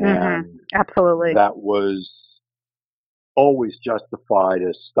 And absolutely. That was always justified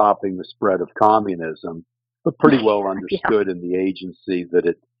as stopping the spread of communism, but pretty well understood in the agency that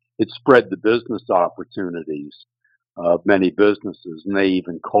it spread the business opportunities of many businesses, and they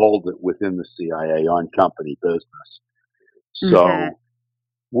even called it within the CIA on company business. So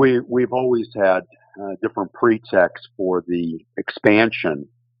we've always had different pretexts for the expansion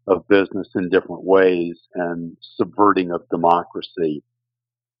of business in different ways and subverting of democracy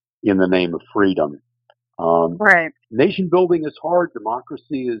in the name of freedom. Nation building is hard.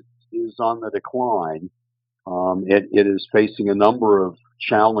 Democracy is on the decline. It is facing a number of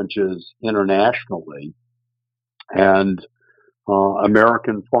challenges internationally, and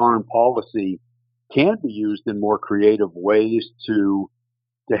American foreign policy can be used in more creative ways to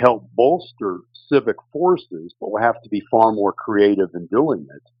help bolster civic forces, but we'll have to be far more creative in doing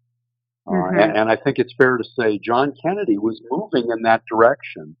it. And I think it's fair to say John Kennedy was moving in that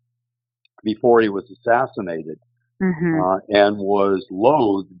direction before he was assassinated, and was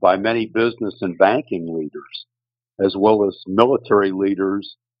loathed by many business and banking leaders, as well as military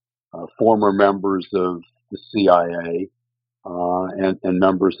leaders, former members of the CIA, and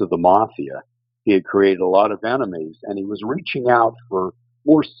members of the mafia. He had created a lot of enemies, and he was reaching out for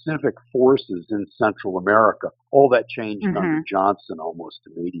more civic forces in Central America. All that changed under Johnson almost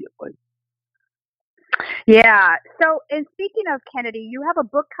immediately. Yeah. So, and speaking of Kennedy, you have a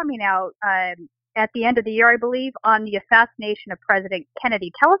book coming out at the end of the year, I believe, on the assassination of President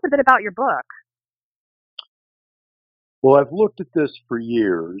Kennedy. Tell us a bit about your book. Well, I've looked at this for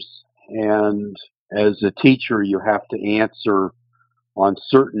years, and as a teacher, you have to answer on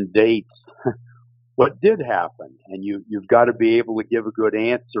certain dates what did happen, and you've got to be able to give a good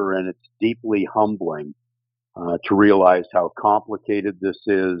answer, and it's deeply humbling to realize how complicated this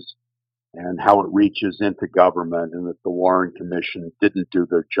is and how it reaches into government, and that the Warren Commission didn't do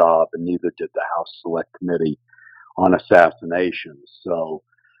their job, and neither did the House Select Committee on Assassinations. So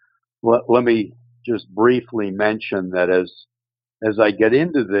let me just briefly mention that as I get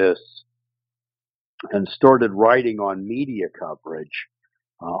into this and started writing on media coverage,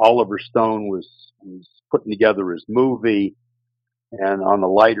 Oliver Stone was putting together his movie, and on the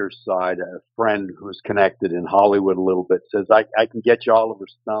lighter side, a friend who's connected in Hollywood a little bit says, I can get you Oliver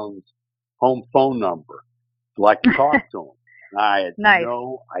Stone's home phone number. I'd like to talk to him. And I had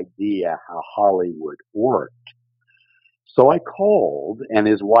no idea how Hollywood worked. So I called, and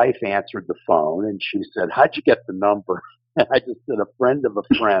his wife answered the phone, and she said, how'd you get the number? And I just said, a friend of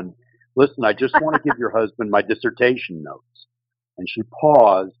a friend. Listen, I just want to give your husband my dissertation notes. And she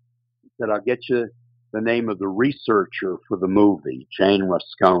paused and said, I'll get you the name of the researcher for the movie, Jane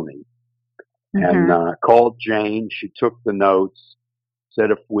Rusconi. And called Jane. She took the notes, said,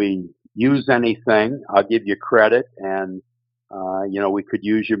 if we use anything, I'll give you credit, and we could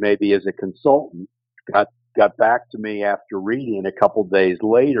use you maybe as a consultant. Got back to me after reading a couple days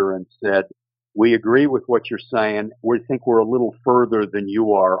later and said, we agree with what you're saying. We think we're a little further than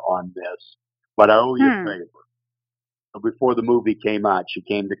you are on this, but I owe you a favor. So before the movie came out, she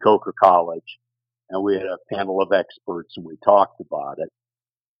came to Coker College, and we had a panel of experts, and we talked about it.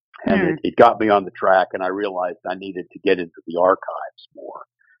 And it got me on the track, and I realized I needed to get into the archives more.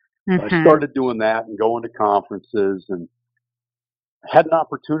 So I started doing that and going to conferences, and had an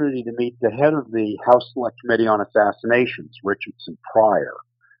opportunity to meet the head of the House Select Committee on Assassinations, Richardson Pryor,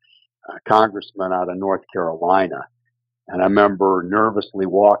 a congressman out of North Carolina. And I remember nervously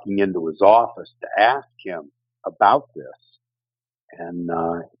walking into his office to ask him about this. And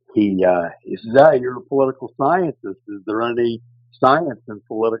he said, you're a political scientist. Is there any science in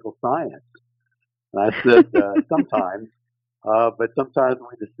political science? And I said, sometimes. but sometimes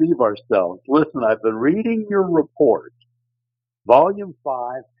we deceive ourselves. Listen, I've been reading your report. Volume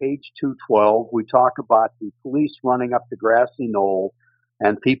 5, page 212, we talk about the police running up the grassy knoll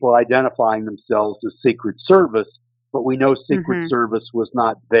and people identifying themselves as Secret Service, but we know Secret Service was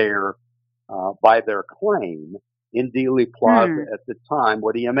not there by their claim in Dealey Plaza at the time.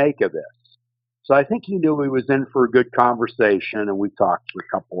 What do you make of this? So I think he knew he was in for a good conversation, and we talked for a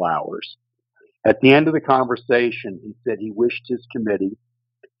couple hours. At the end of the conversation, he said he wished his committee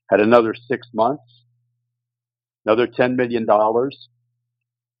had another 6 months, another $10 million,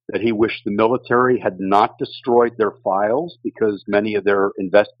 that he wished the military had not destroyed their files because many of their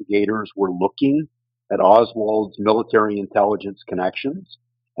investigators were looking at Oswald's military intelligence connections,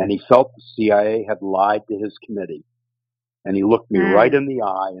 and he felt the CIA had lied to his committee. And he looked me right in the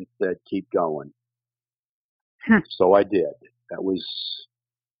eye and said, keep going. So I did. That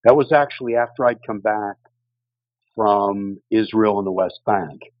was actually after I'd come back from Israel and the West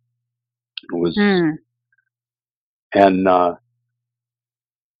Bank. It was, and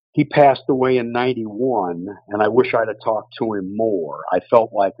he passed away in 91, and I wish I'd have talked to him more. I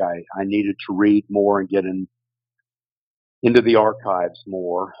felt like I needed to read more and get into the archives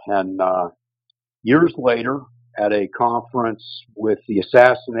more. And years later, at a conference with the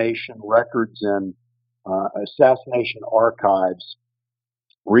Assassination Records and Assassination Archives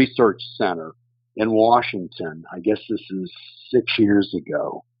Research Center in Washington, I guess this is 6 years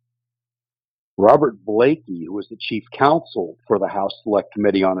ago, Robert Blakey, who was the chief counsel for the House Select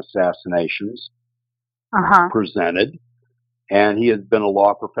Committee on Assassinations, presented, and he had been a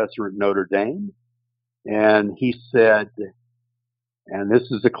law professor at Notre Dame, and he said, and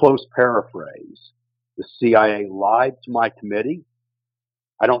this is a close paraphrase, the CIA lied to my committee.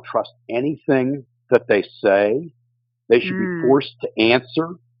 I don't trust anything that they say. They should be forced to answer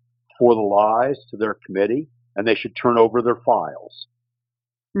for the lies to their committee, and they should turn over their files.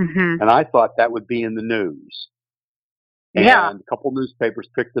 And I thought that would be in the news. And a couple newspapers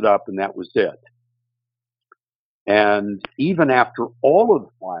picked it up, and that was it. And even after all of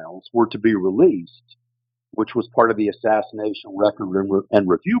the files were to be released, which was part of the Assassination Record and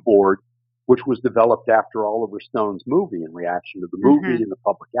Review Board, which was developed after Oliver Stone's movie in reaction to the movie and the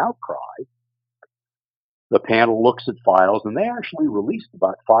public outcry, the panel looks at files, and they actually released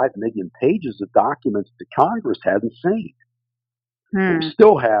about 5 million pages of documents that Congress hadn't seen. We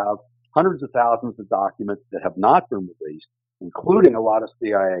still have hundreds of thousands of documents that have not been released, including a lot of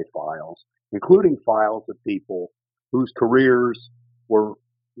CIA files, including files of people whose careers were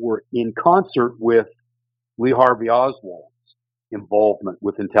in concert with Lee Harvey Oswald's involvement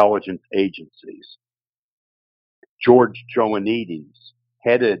with intelligence agencies. George Joannides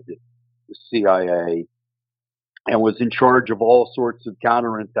headed the CIA and was in charge of all sorts of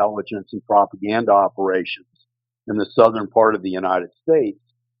counterintelligence and propaganda operations in the southern part of the United States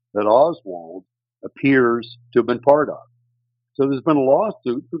that Oswald appears to have been part of. So there's been a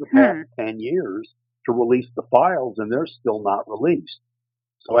lawsuit for the past 10 years to release the files, and they're still not released.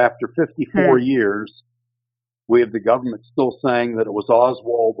 So after 54 years, we have the government still saying that it was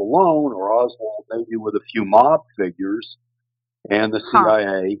Oswald alone, or Oswald maybe with a few mob figures, and the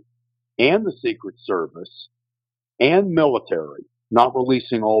CIA and the Secret Service and military not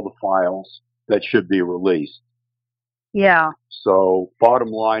releasing all the files that should be released. Yeah. So bottom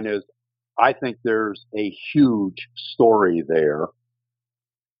line is, I think there's a huge story there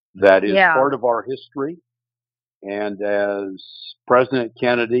that is part of our history. And as President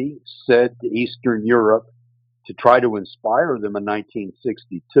Kennedy said to Eastern Europe to try to inspire them in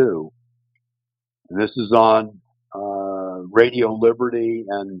 1962, and this is on Radio Liberty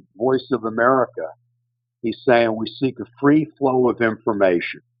and Voice of America, he's saying, we seek a free flow of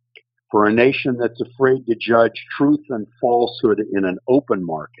information. For a nation that's afraid to judge truth and falsehood in an open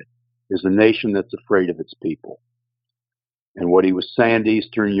market is a nation that's afraid of its people. And what he was saying to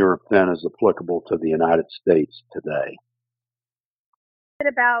Eastern Europe then is applicable to the United States today.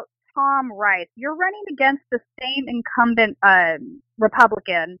 About Tom Rice, you're running against the same incumbent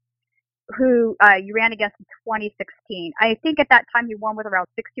Republican who you ran against in 2016. I think at that time he won with around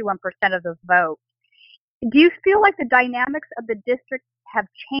 61% of the vote. Do you feel like the dynamics of the district have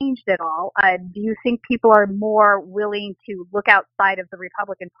changed at all? Do you think people are more willing to look outside of the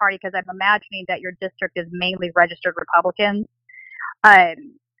Republican Party? Because I'm imagining that your district is mainly registered Republicans.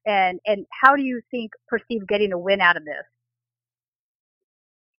 And how do you perceive getting a win out of this?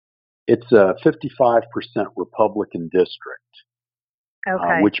 It's a 55% Republican district,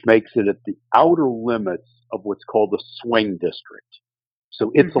 which makes it at the outer limits of what's called the swing district.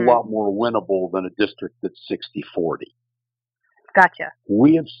 So it's a lot more winnable than a district that's 60-40. Gotcha.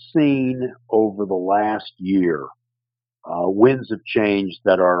 We have seen over the last year winds of change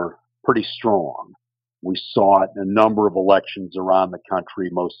that are pretty strong. We saw it in a number of elections around the country,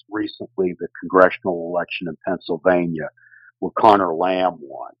 most recently the congressional election in Pennsylvania, where Connor Lamb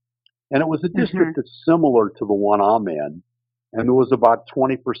won. And it was a district that's similar to the one I'm in, and there was about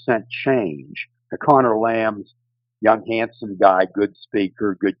 20% change. Now, Connor Lamb's young, handsome guy, good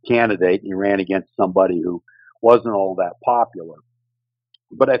speaker, good candidate, and he ran against somebody who wasn't all that popular.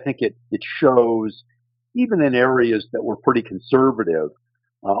 But I think it shows, even in areas that were pretty conservative,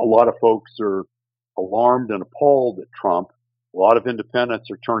 a lot of folks are alarmed and appalled at Trump. A lot of independents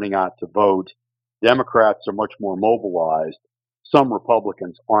are turning out to vote. Democrats are much more mobilized. Some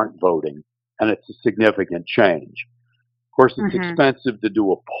Republicans aren't voting, and it's a significant change. Of course, it's expensive to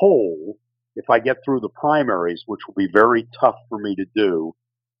do a poll. If I get through the primaries, which will be very tough for me to do,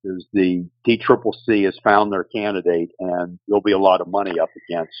 because the DCCC has found their candidate, and there'll be a lot of money up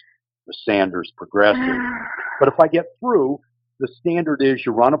against the Sanders Progressive. But if I get through, the standard is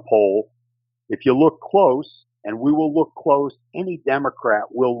you run a poll. If you look close, and we will look close, any Democrat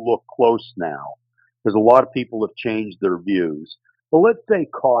will look close now, because a lot of people have changed their views. But let's say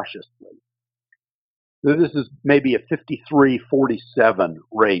cautiously, this is maybe a 53-47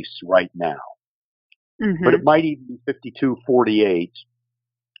 race right now. But it might even be 52-48.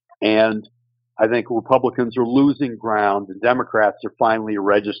 And I think Republicans are losing ground, and Democrats are finally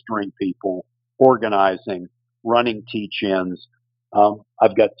registering people, organizing, running teach-ins.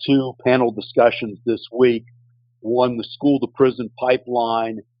 I've got 2 panel discussions this week, one the school-to-prison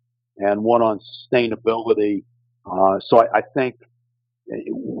pipeline and one on sustainability. So I think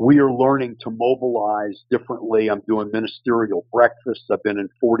we are learning to mobilize differently. I'm doing ministerial breakfasts. I've been in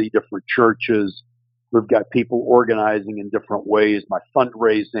 40 different churches. We've got people organizing in different ways. My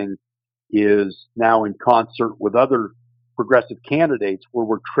fundraising is now in concert with other progressive candidates where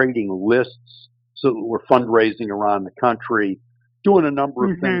we're trading lists so that we're fundraising around the country, doing a number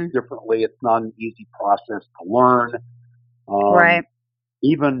of things differently. It's not an easy process to learn. Right.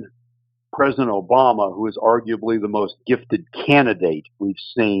 Even President Obama, who is arguably the most gifted candidate we've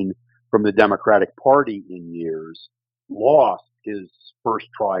seen from the Democratic Party in years, lost his first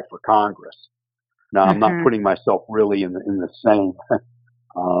try for Congress. Now, I'm not putting myself really in the same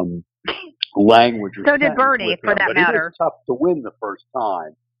language or so did Bernie, for that matter. It is tough to win the first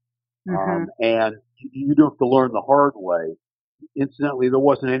time. And you do have to learn the hard way. Incidentally, there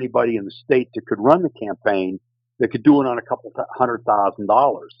wasn't anybody in the state that could run the campaign that could do it on a couple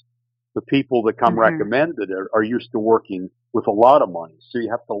 $100,000. The people that come recommended are used to working with a lot of money. So you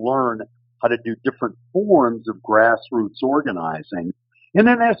have to learn how to do different forms of grassroots organizing. And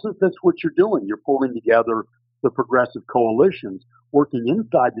in essence, that's what you're doing. You're pulling together the progressive coalitions, working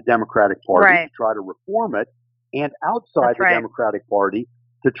inside the Democratic Party to try to reform it, and outside the Democratic Party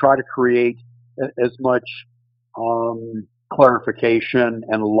to try to create as much clarification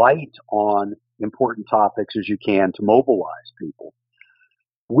and light on important topics as you can to mobilize people.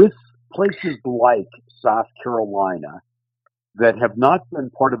 With places like South Carolina that have not been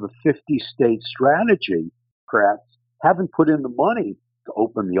part of a 50-state strategy, Democrats haven't put in the money to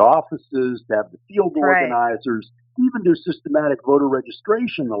open the offices, to have the field organizers, even do systematic voter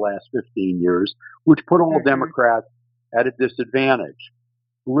registration the last 15 years, which put all Democrats at a disadvantage.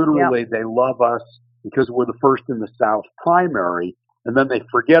 Literally, they love us because we're the first in the South primary, and then they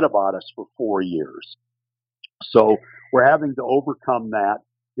forget about us for 4 years. So we're having to overcome that.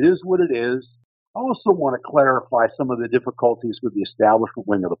 It is what it is. I also want to clarify some of the difficulties with the establishment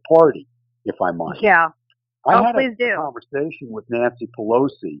wing of the party, if I might. Yeah. I had a conversation with Nancy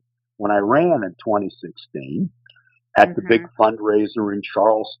Pelosi when I ran in 2016 at the big fundraiser in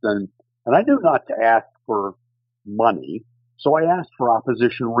Charleston, and I knew not to ask for money, so I asked for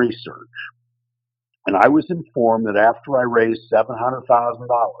opposition research. And I was informed that after I raised $700,000,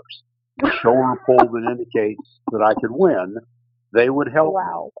 to show a poll that indicates that I could win, they would help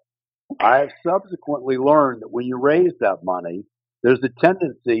me. I have subsequently learned that when you raise that money, there's a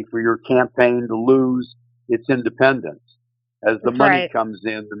tendency for your campaign to lose its independence. As the money comes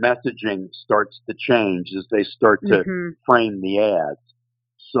in, the messaging starts to change as they start to frame the ads.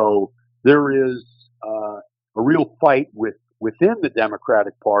 So there is a real fight within the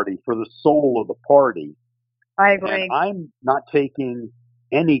Democratic Party for the soul of the party. I agree. And I'm not taking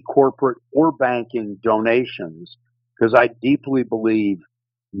any corporate or banking donations because I deeply believe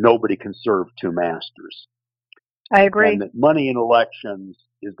nobody can serve two masters. I agree. And that money in elections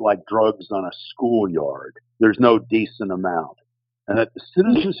is like drugs on a schoolyard. There's no decent amount. And that the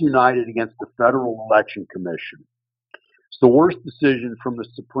Citizens United against the Federal Election Commission is the worst decision from the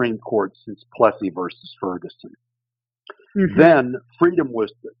Supreme Court since Plessy versus Ferguson. Then freedom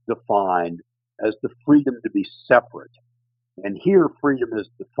was defined as the freedom to be separate. And here freedom is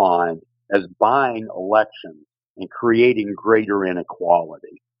defined as buying elections and creating greater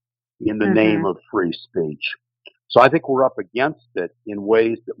inequality in the name of free speech. So I think we're up against it in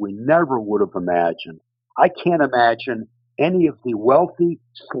ways that we never would have imagined. I can't imagine any of the wealthy,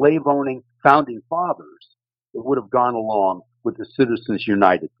 slave-owning founding fathers that would have gone along with the Citizens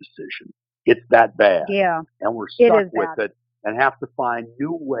United decision. It's that bad. Yeah. And we're stuck with bad. it and have to find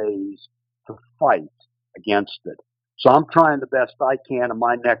new ways to fight against it. So I'm trying the best I can in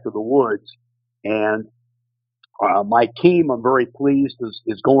my neck of the woods, and my team, I'm very pleased,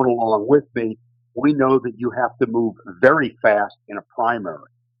 is going along with me. We know that you have to move very fast in a primary,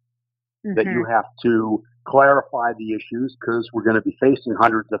 that you have to clarify the issues because we're going to be facing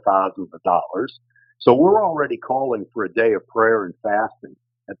hundreds of thousands of dollars. So we're already calling for a day of prayer and fasting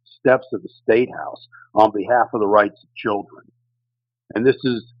at the steps of the State House on behalf of the rights of children. And this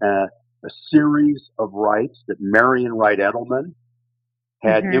is a series of rights that Marion Wright Edelman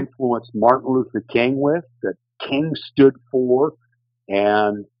had influenced Martin Luther King with, that King stood for,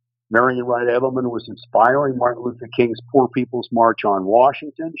 and Marion Wright Edelman was inspiring Martin Luther King's Poor People's March on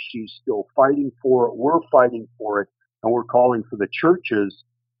Washington. She's still fighting for it. We're fighting for it, and we're calling for the churches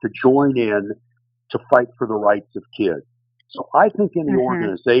to join in to fight for the rights of kids. So I think any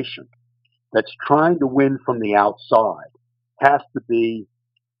organization that's trying to win from the outside has to be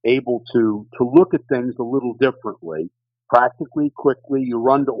able to look at things a little differently, practically, quickly. You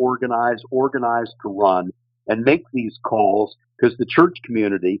run to organize to run, and make these calls, because the church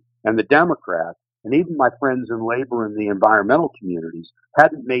community and the Democrats and even my friends in labor and the environmental communities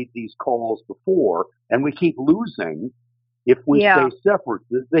hadn't made these calls before, and we keep losing if we stay separate.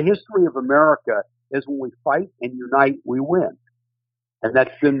 The history of America is when we fight and unite, we win. And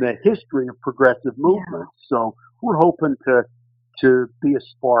that's been the history of progressive movements. So we're hoping to be a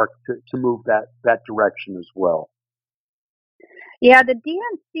spark to move that direction as well. Yeah, the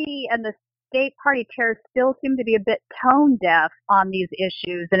DNC and the state party chairs still seem to be a bit tone deaf on these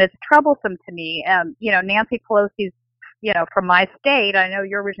issues, and it's troublesome to me. Nancy Pelosi's, from my state. I know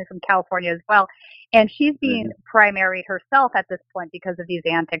you're originally from California as well, and she's being primaried herself at this point because of these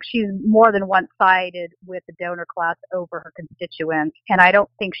antics. She's more than one-sided with the donor class over her constituents, and I don't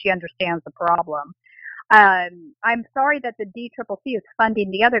think she understands the problem. I'm sorry that the DCCC is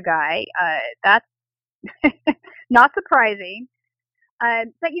funding the other guy. That's not surprising.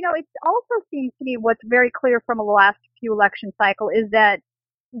 But, it also seems to me what's very clear from the last few election cycle is that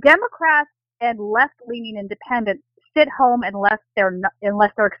Democrats and left-leaning independents sit home unless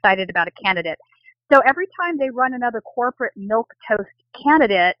they're excited about a candidate. So every time they run another corporate milquetoast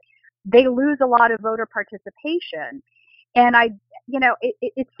candidate, they lose a lot of voter participation. And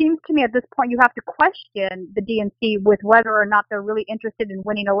it seems to me at this point you have to question the DNC with whether or not they're really interested in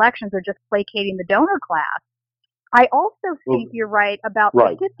winning elections or just placating the donor class. I also think you're right about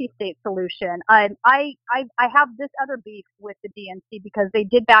the 50-state solution. I have this other beef with the DNC because they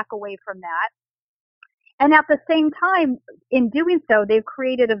did back away from that. And at the same time, in doing so, they've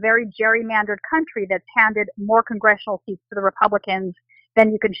created a very gerrymandered country that's handed more congressional seats to the Republicans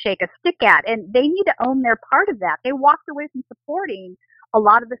than you can shake a stick at. And they need to own their part of that. They walked away from supporting a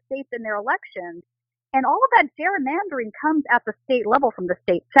lot of the states in their elections. And all of that gerrymandering comes at the state level from the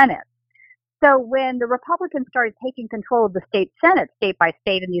state Senate. So when the Republicans started taking control of the state Senate, state by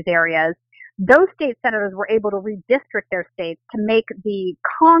state in these areas, those state senators were able to redistrict their states to make the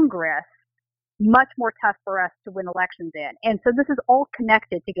Congress much more tough for us to win elections in. And so this is all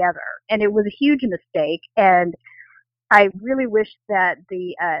connected together. And it was a huge mistake. And I really wish that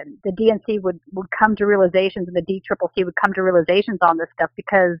the DNC would come to realizations and the DCCC would come to realizations on this stuff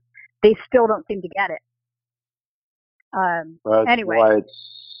because they still don't seem to get it. Anyway. Why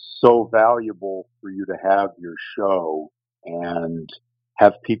it's so valuable for you to have your show and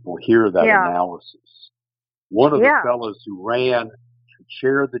have people hear that analysis. One of the fellows who ran to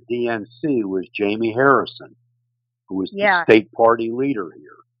chair the DNC was Jamie Harrison, who was the state party leader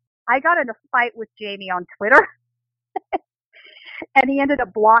here. I got in a fight with Jamie on Twitter, and he ended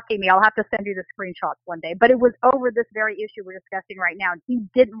up blocking me. I'll have to send you the screenshots one day. But it was over this very issue we're discussing right now, and he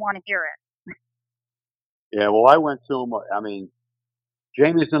didn't want to hear it. Yeah, well, I went to him. I mean,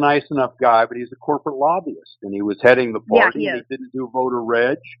 Jamie's a nice enough guy, but he's a corporate lobbyist, and he was heading the party, and he didn't do voter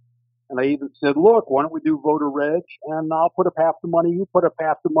reg. And I even said, look, why don't we do voter reg, and I'll put up half the money, you put up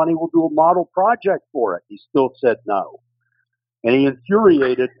half the money, we'll do a model project for it. He still said no. And he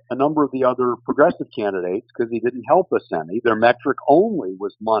infuriated a number of the other progressive candidates because he didn't help us any. Their metric only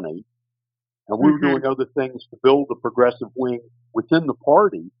was money, and we were doing other things to build the progressive wing within the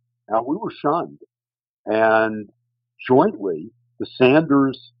party, and we were shunned. And jointly, the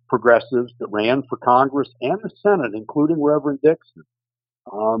Sanders progressives that ran for Congress and the Senate, including Reverend Dixon,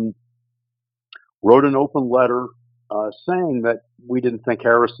 wrote an open letter saying that we didn't think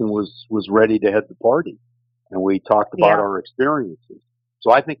Harrison was ready to head the party. And we talked about our experiences.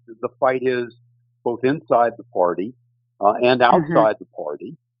 So I think the fight is both inside the party and outside the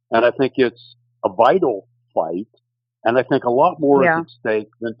party. And I think it's a vital fight. And I think a lot more is at stake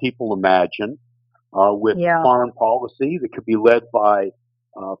than people imagine with foreign policy that could be led by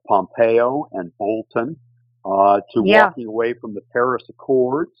Pompeo and Bolton to walking away from the Paris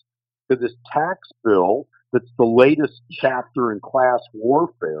Accords, to this tax bill that's the latest chapter in class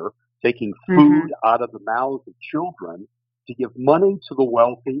warfare, taking food out of the mouths of children to give money to the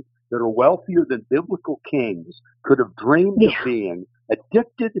wealthy that are wealthier than biblical kings could have dreamed of being,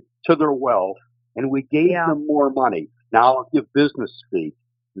 addicted to their wealth, and we gave them more money. Now I'll give business speak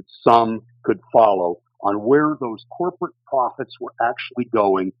that some could follow on where those corporate profits were actually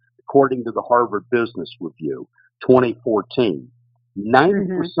going, according to the Harvard Business Review 2014.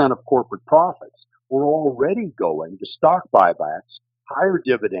 90% of corporate profits were already going to stock buybacks, higher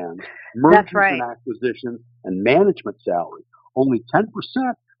dividends, mergers and acquisitions, and management salary. Only 10%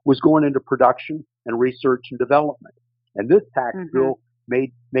 was going into production and research and development. And this tax bill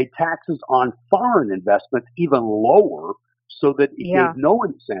made taxes on foreign investments even lower, so that it gave no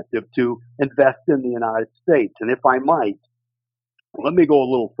incentive to invest in the United States. And if I might, let me go a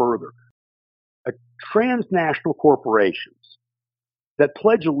little further. Transnational corporations that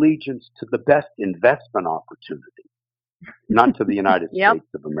pledge allegiance to the best investment opportunity, not to the United States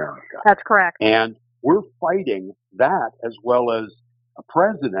of America. That's correct. And we're fighting that, as well as a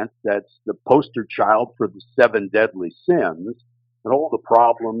president that's the poster child for the 7 deadly sins and all the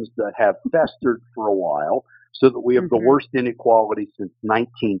problems that have festered for a while, so that we have the worst inequality since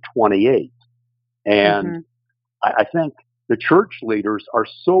 1928. And I think the church leaders are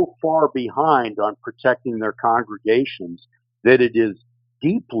so far behind on protecting their congregations that it is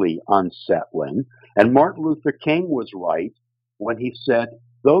deeply unsettling. And Martin Luther King was right when he said,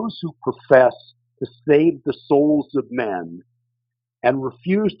 those who profess to save the souls of men and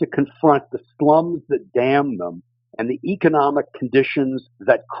refuse to confront the slums that damn them and the economic conditions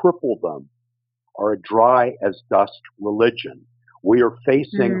that cripple them are a dry as dust religion. We are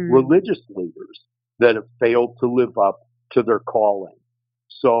facing religious leaders that have failed to live up to their calling.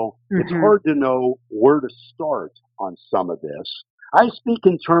 So it's hard to know where to start on some of this. I speak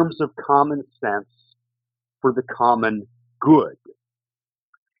in terms of common sense for the common good.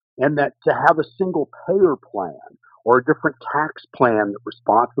 And that to have a single payer plan or a different tax plan that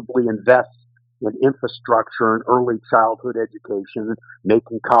responsibly invests in infrastructure and early childhood education,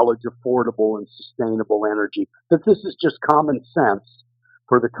 making college affordable and sustainable energy, that this is just common sense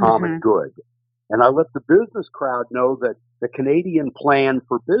for the common good. And I let the business crowd know that the Canadian plan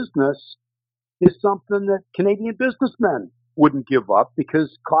for business is something that Canadian businessmen wouldn't give up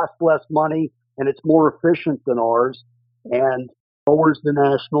because it costs less money and it's more efficient than ours and lowers the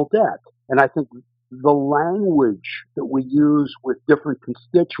national debt. And I think the language that we use with different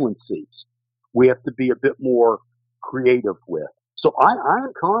constituencies, we have to be a bit more creative with. So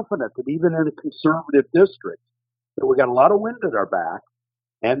I'm confident that even in a conservative district, that we got a lot of wind at our back,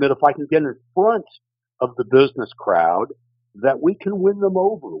 and that if I can get in front of the business crowd, that we can win them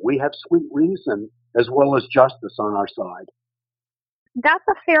over. We have sweet reason as well as justice on our side. That's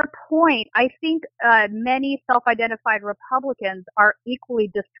a fair point. I think many self-identified Republicans are equally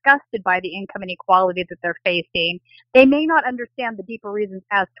disgusted by the income inequality that they're facing. They may not understand the deeper reasons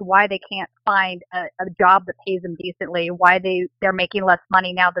as to why they can't find a job that pays them decently, why they're making less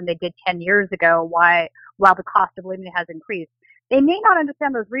money now than they did 10 years ago, while the cost of living has increased. They may not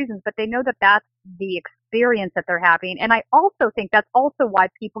understand those reasons, but they know that that's the experience that they're having. And I also think that's also why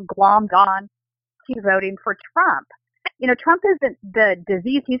people glommed on to voting for Trump. You know, Trump isn't the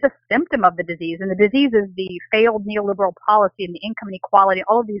disease, he's a symptom of the disease. And the disease is the failed neoliberal policy and the income inequality,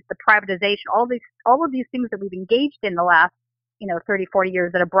 all of these, the privatization, all of these things that we've engaged in the last, 30, 40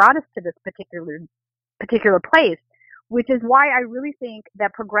 years that have brought us to this particular place, which is why I really think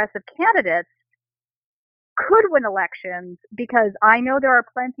that progressive candidates could win elections, because I know there are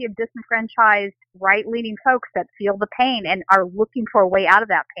plenty of disenfranchised right-leaning folks that feel the pain and are looking for a way out of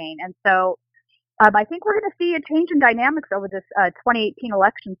that pain. And so I think we're going to see a change in dynamics over this 2018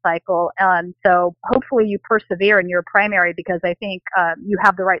 election cycle. So hopefully you persevere in your primary, because I think you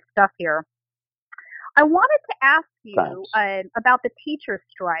have the right stuff here. I wanted to ask you about the teacher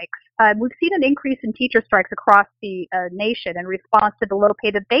strikes. We've seen an increase in teacher strikes across the nation in response to the low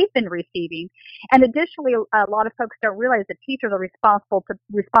pay that they've been receiving. And additionally, a lot of folks don't realize that teachers are responsible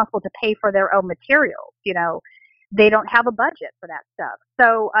to pay for their own materials. they don't have a budget for that stuff.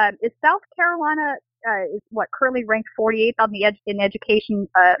 So is South Carolina is currently ranked 48th on the in education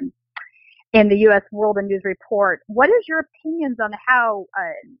in the U.S. World and News Report. What is your opinions on how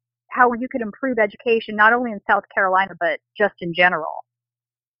you could improve education not only in South Carolina but just in general?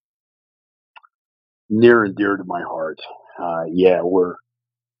 Near and dear to my heart. Yeah, we're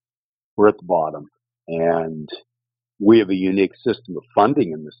at the bottom, and we have a unique system of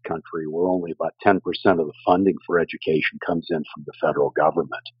funding in this country where only about 10% of the funding for education comes in from the federal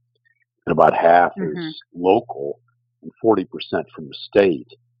government, and about half is local and 40% from the state.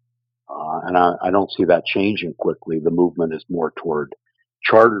 And I don't see that changing quickly. The movement is more toward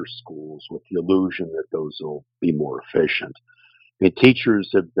charter schools with the illusion that those will be more efficient. I mean, teachers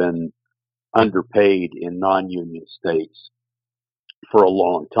have been underpaid in non-union states for a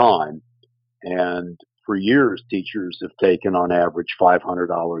long time, and for years teachers have taken on average $500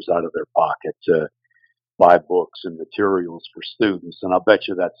 out of their pocket to buy books and materials for students, and I'll bet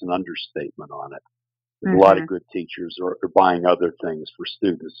you that's an understatement on it. A lot of good teachers are buying other things for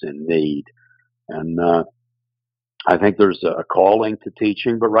students in need, and I think there's a calling to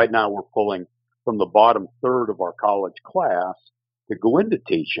teaching, but right now we're pulling from the bottom third of our college class to go into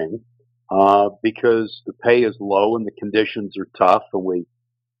teaching because the pay is low and the conditions are tough, and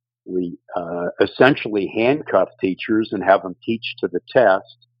we essentially handcuff teachers and have them teach to the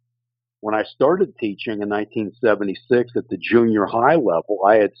test. When I started teaching in 1976 at the junior high level,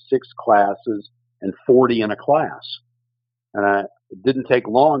 I had 6 classes and 40 in a class. And it didn't take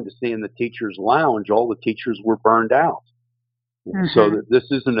long to see in the teachers' lounge, all the teachers were burned out. So that this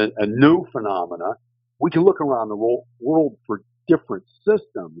isn't a new phenomena. We can look around the world for different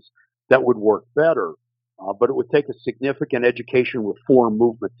systems that would work better, but it would take a significant education reform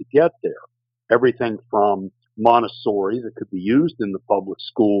movement to get there. Everything from Montessori that could be used in the public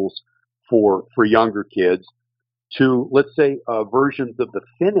schools for younger kids to, let's say, versions of the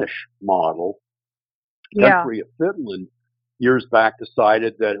Finnish model. The country of Finland years back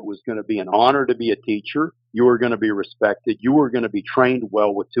decided that it was going to be an honor to be a teacher. You were going to be respected. You were going to be trained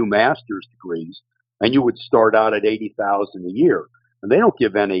well with 2 master's degrees, and you would start out at $80,000 a year. And they don't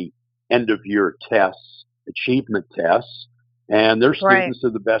give any end-of-year tests, achievement tests, and their students are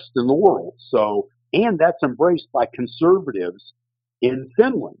the best in the world. So, and that's embraced by conservatives in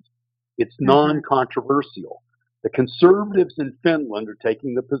Finland. It's non-controversial. The conservatives in Finland are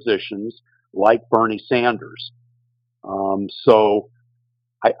taking the positions like Bernie Sanders. So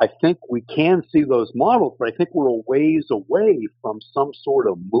I think we can see those models, but I think we're a ways away from some sort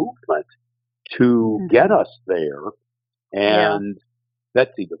of movement to get us there. And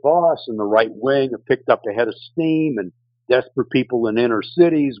Betsy DeVos and the right wing have picked up a head of steam, and desperate people in inner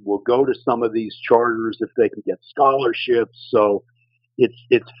cities will go to some of these charters if they can get scholarships. So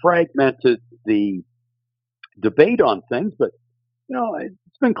it's fragmented the debate on things, but you know,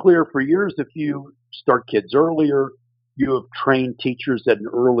 it's been clear for years if you start kids earlier, you have trained teachers at an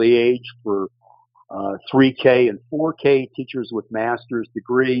early age for 3K and 4K, teachers with master's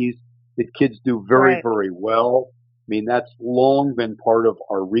degrees, that kids do very, very well. I mean, that's long been part of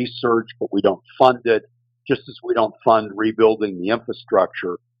our research, but we don't fund it, just as we don't fund rebuilding the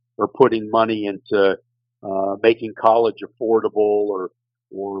infrastructure or putting money into making college affordable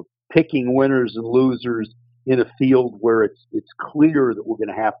or picking winners and losers in a field where it's clear that we're going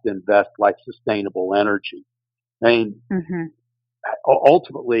to have to invest, like sustainable energy. I mean,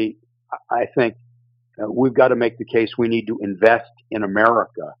 ultimately, I think we've got to make the case we need to invest in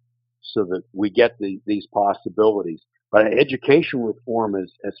America so that we get these possibilities. But education reform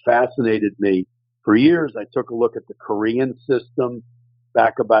has fascinated me for years. I took a look at the Korean system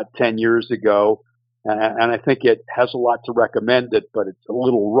back about 10 years ago, and I think it has a lot to recommend it, but it's a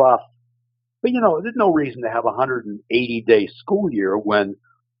little rough. But, you know, there's no reason to have a 180-day school year when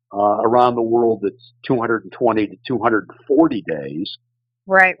around the world it's 220 to 240 days.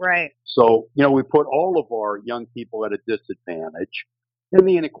 Right. So, you know, we put all of our young people at a disadvantage, and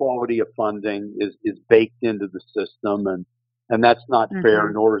the inequality of funding is baked into the system, and that's not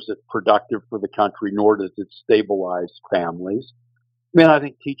fair, nor is it productive for the country, nor does it stabilize families. I mean, I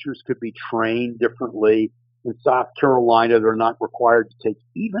think teachers could be trained differently. In South Carolina, they're not required to take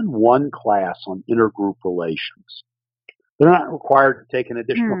even one class on intergroup relations. They're not required to take an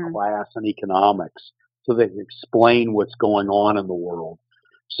additional class in economics so they can explain what's going on in the world.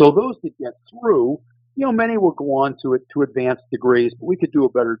 So those that get through, you know, many will go on to advanced degrees, but we could do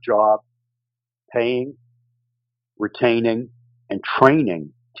a better job paying, retaining, and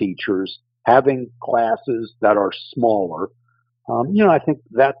training teachers, having classes that are smaller. You know, I think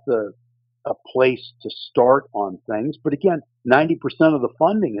that's a place to start on things. But again, 90% of the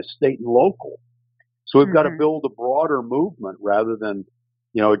funding is state and local. So we've got to build a broader movement rather than,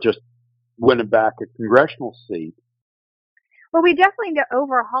 just winning back a congressional seat. Well, we definitely need to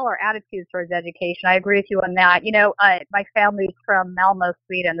overhaul our attitudes towards education. I agree with you on that. My family's from Malmö,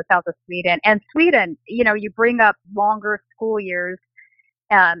 Sweden, the south of Sweden. And Sweden, you bring up longer school years,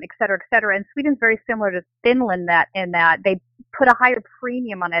 et cetera, et cetera. And Sweden's very similar to Finland in that they put a higher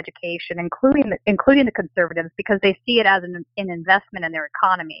premium on education, including the conservatives, because they see it as an investment in their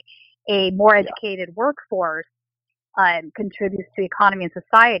economy. A more educated workforce contributes to the economy and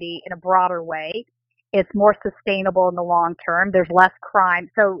society in a broader way. It's more sustainable in the long term. There's less crime.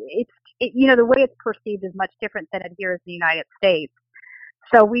 So the way it's perceived is much different than it here in the United States.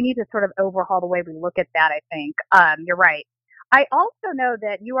 So we need to sort of overhaul the way we look at that, I think. You're right. I also know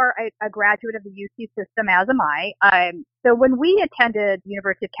that you are a graduate of the UC system, as am I. So when we attended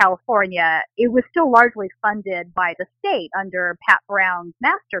University of California, it was still largely funded by the state under Pat Brown's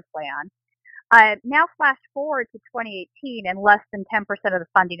master plan. Now flash forward to 2018, and less than 10% of the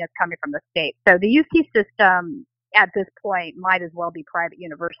funding is coming from the state. So the UC system at this point might as well be private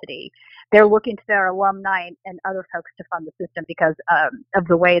university. They're looking to their alumni and other folks to fund the system because of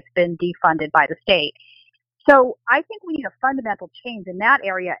the way it's been defunded by the state. So I think we need a fundamental change in that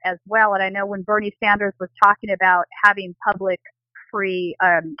area as well. And I know when Bernie Sanders was talking about having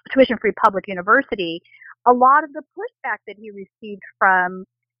tuition-free public university, a lot of the pushback that he received from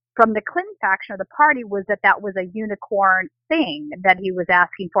the Clinton faction of the party was that was a unicorn thing that he was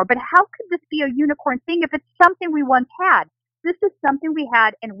asking for. But how could this be a unicorn thing if it's something we once had? This is something we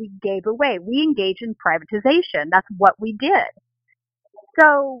had and we gave away. We engaged in privatization. That's what we did.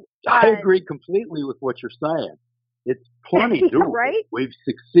 So I agree completely with what you're saying. It's plenty doable. Right? We've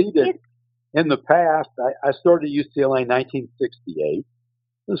succeeded in the past. I started at UCLA in 1968. It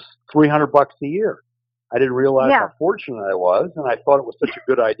was $300 a year. I didn't realize how fortunate I was, and I thought it was such a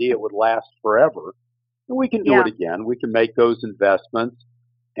good idea it would last forever. And we can do it again. We can make those investments,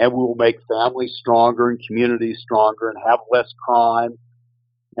 and we will make families stronger and communities stronger and have less crime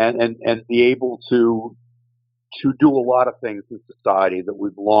and be able to do a lot of things in society that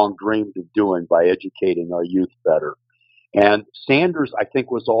we've long dreamed of doing by educating our youth better. And Sanders, I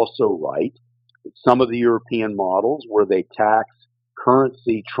think, was also right. Some of the European models where they tax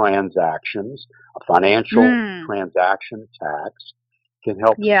currency transactions, a financial transaction tax, can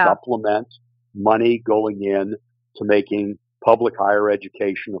help supplement money going in to making public higher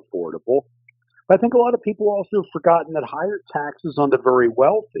education affordable. But I think a lot of people also have forgotten that higher taxes on the very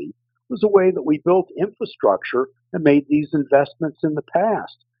wealthy was a way that we built infrastructure and made these investments in the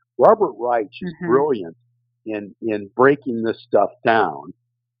past. Robert Reich is brilliant in breaking this stuff down.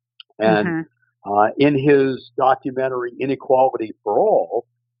 And in his documentary, Inequality for All,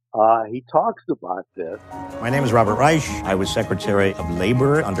 he talks about this. My name is Robert Reich. I was Secretary of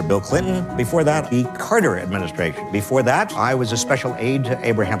Labor under Bill Clinton. Before that, the Carter administration. Before that, I was a special aide to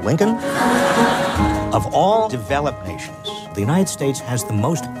Abraham Lincoln. Of all developed nations, the United States has the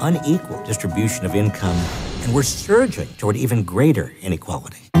most unequal distribution of income, and we're surging toward even greater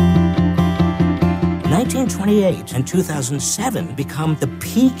inequality. 1928 and 2007 become the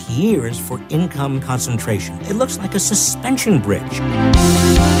peak years for income concentration. It looks like a suspension bridge.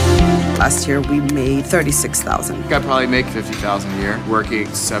 Last year, we made $36,000. I probably make $50,000 a year, working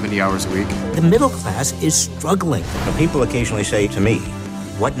 70 hours a week. The middle class is struggling. Now, people occasionally say to me,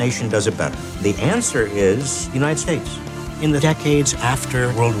 what nation does it better? The answer is the United States. In the decades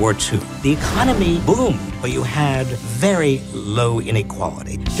after World War II, the economy boomed, but you had very low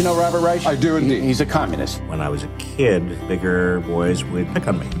inequality. Do you know Robert Reich? I do indeed. He's a communist. When I was a kid, bigger boys would pick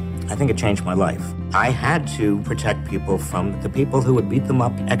on me. I think it changed my life. I had to protect people from the people who would beat them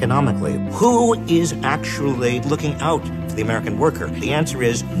up economically. Who is actually looking out for the American worker? The answer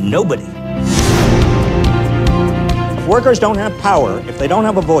is nobody. If workers don't have power, if they don't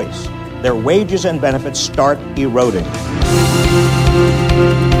have a voice, their wages and benefits start eroding.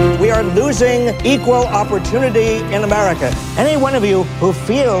 We are losing equal opportunity in America. Any one of you who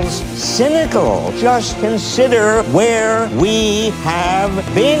feels cynical, just consider where we have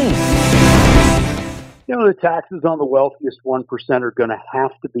been. The taxes on the wealthiest 1% are going to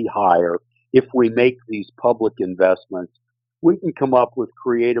have to be higher if we make these public investments. We can come up with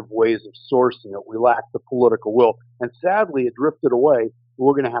creative ways of sourcing it. We lack the political will. And sadly, it drifted away.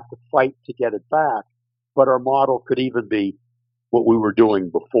 We're going to have to fight to get it back. But our model could even be what we were doing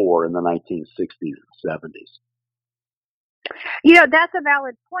before in the 1960s and 70s. That's a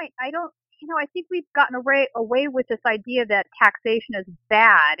valid point. I think we've gotten away with this idea that taxation is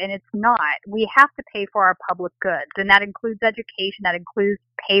bad, and it's not. We have to pay for our public goods, and that includes education, that includes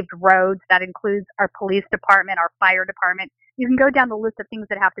paved roads, that includes our police department, our fire department. You can go down the list of things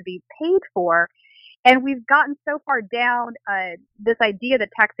that have to be paid for. And we've gotten so far down this idea that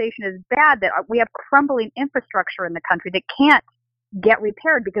taxation is bad that we have crumbling infrastructure in the country that can't get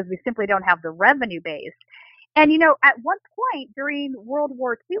repaired because we simply don't have the revenue base. And, you know, at one point during World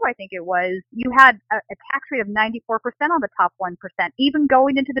War II, I think it was, you had a tax rate of 94% on the top 1%. Even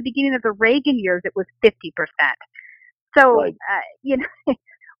going into the beginning of the Reagan years, it was 50%. So, Right. you know,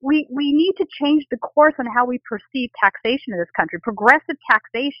 we need to change the course on how we perceive taxation in this country. Progressive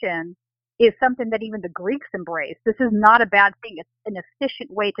taxation is something that even the Greeks embraced. This is not a bad thing. It's an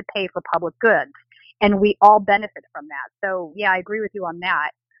efficient way to pay for public goods, and we all benefit from that. So, yeah, I agree with you on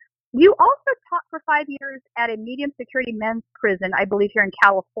that. You also taught for 5 years at a medium security men's prison, I believe, here in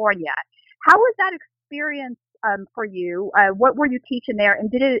California. How was that experience for you? What were you teaching there, and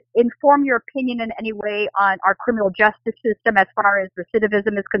did it inform your opinion in any way on our criminal justice system as far as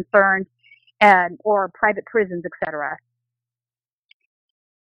recidivism is concerned, or private prisons, et cetera?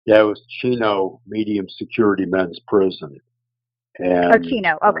 Yeah, it was Chino Medium Security Men's Prison. And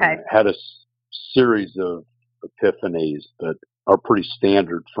Chino, okay. Had a series of epiphanies that are pretty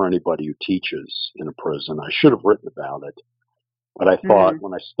standard for anybody who teaches in a prison. I should have written about it, but I thought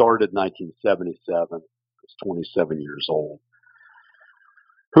when I started in 1977, I was 27 years old.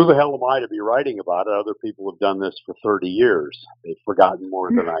 Who the hell am I to be writing about it? Other people have done this for 30 years. They've forgotten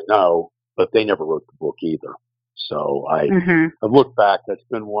more than I know, but they never wrote the book either. So I've looked back. That's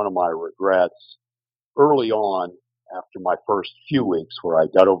been one of my regrets. Early on, after my first few weeks where I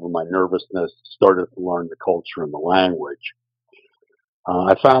got over my nervousness, started to learn the culture and the language,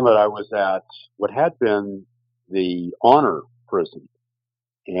 I found that I was at what had been the honor prison,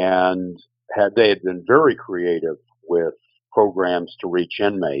 and they had been very creative with programs to reach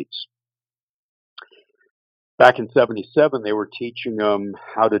inmates. Back in 77, they were teaching them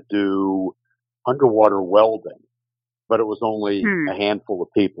how to do underwater welding, but it was only a handful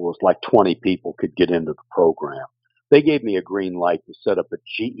of people. It was like 20 people could get into the program. They gave me a green light to set up a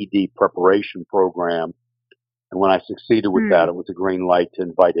GED preparation program. And when I succeeded with that, it was a green light to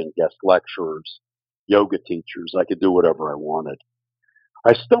invite in guest lecturers, yoga teachers. I could do whatever I wanted.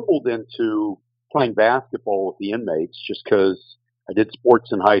 I stumbled into playing basketball with the inmates just because I did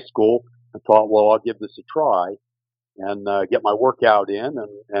sports in high school. I thought, well, I'll give this a try and get my workout in,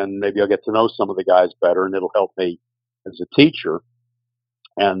 and maybe I'll get to know some of the guys better, and it'll help me as a teacher.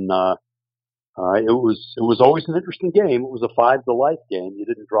 And it was always an interesting game. It was a 5-to-life game. You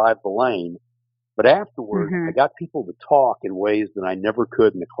didn't drive the lane. But afterward, I got people to talk in ways that I never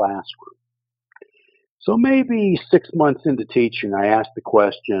could in the classroom. So maybe 6 months into teaching, I asked the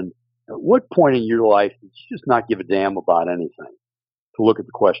question, at what point in your life did you just not give a damn about anything? To look at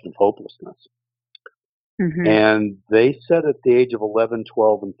the question of hopelessness. And they said at the age of 11,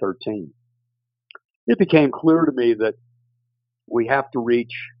 12, and 13. It became clear to me that we have to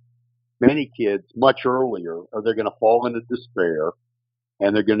reach many kids much earlier, or they're going to fall into despair,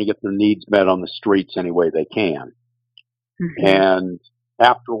 and they're going to get their needs met on the streets any way they can. And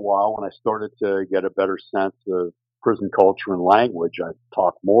after a while, when I started to get a better sense of prison culture and language, I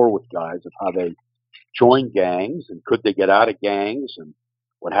talked more with guys of how they joined gangs, and could they get out of gangs, and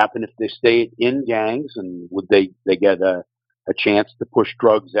what happened if they stayed in gangs, and would they get a chance to push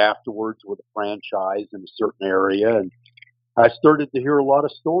drugs afterwards with a franchise in a certain area. And I started to hear a lot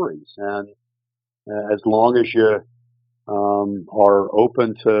of stories. And as long as you are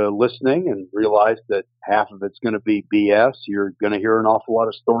open to listening and realize that half of it's going to be BS, you're going to hear an awful lot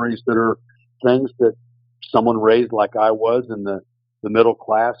of stories that are things that someone raised like I was in the middle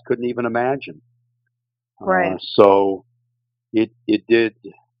class couldn't even imagine. Right. So it did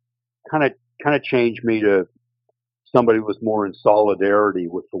kind of change me to somebody who was more in solidarity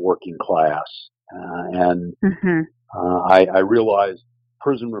with the working class. I realized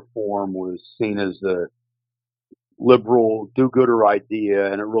prison reform was seen as a liberal do-gooder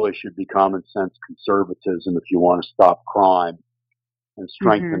idea, and it really should be common sense conservatism if you want to stop crime and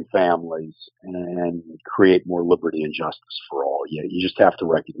strengthen families and create more liberty and justice for all. You just have to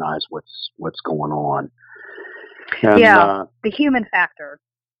recognize what's going on. And, the human factor.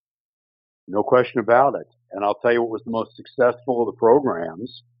 No question about it. And I'll tell you what was the most successful of the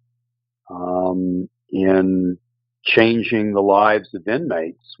programs in changing the lives of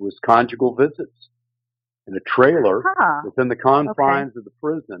inmates was conjugal visits. In a trailer within the confines of the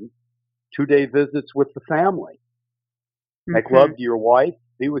prison, 2-day visits with the family. Make love to your wife,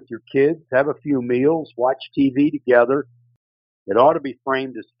 be with your kids, have a few meals, watch TV together. It ought to be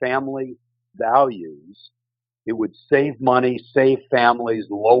framed as family values. It would save money, save families,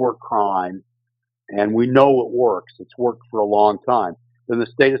 lower crime, and we know it works. It's worked for a long time. In the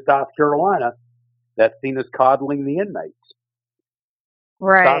state of South Carolina, that's seen as coddling the inmates.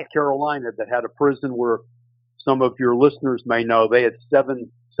 Right. South Carolina that had a prison where some of your listeners may know they had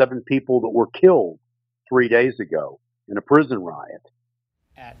seven people that were killed 3 days ago in a prison riot.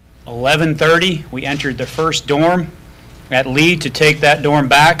 11:30, we entered the first dorm at Lee to take that dorm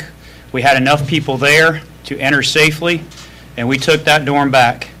back. We had enough people there to enter safely, and we took that dorm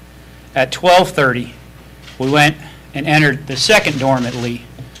back. At 12:30, we went and entered the second dorm at Lee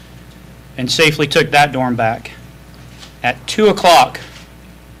and safely took that dorm back. At 2 o'clock,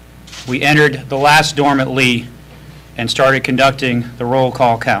 we entered the last dorm at Lee and started conducting the roll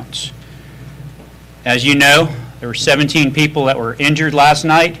call counts. As you know, there were 17 people that were injured last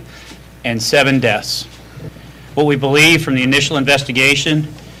night and 7 deaths. What we believe from the initial investigation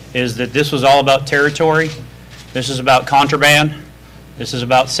is that this was all about territory. This is about contraband. This is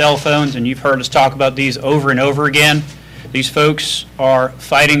about cell phones, and you've heard us talk about these over and over again. These folks are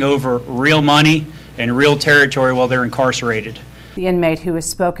fighting over real money and real territory while they're incarcerated. The inmate who has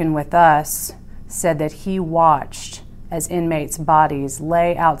spoken with us said that he watched as inmates' bodies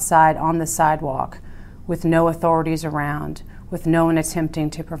lay outside on the sidewalk with no authorities around, with no one attempting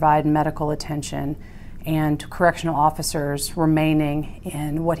to provide medical attention, and correctional officers remaining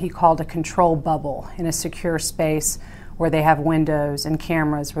in what he called a control bubble, in a secure space where they have windows and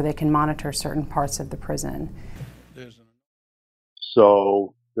cameras where they can monitor certain parts of the prison.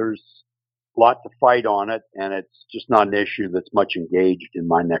 So there's a lot to fight on it, and it's just not an issue that's much engaged in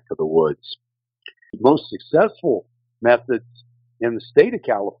my neck of the woods. The most successful methods in the state of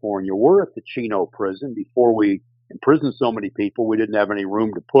California were at the Chino prison. Before we imprisoned so many people, we didn't have any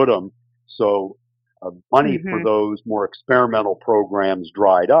room to put them. So money for those more experimental programs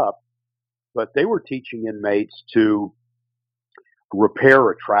dried up. But they were teaching inmates to repair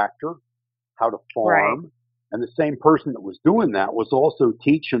a tractor, how to farm. Right. And the same person that was doing that was also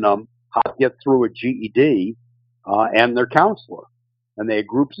teaching them how to get through a GED and their counselor. And they had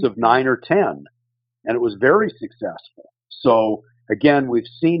groups of 9 or 10. And it was very successful. So, again, we've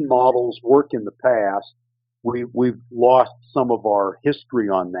seen models work in the past. We've lost some of our history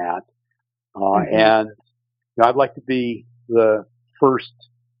on that. And you know, I'd like to be the first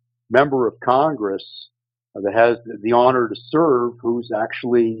member of Congress that has the honor to serve who's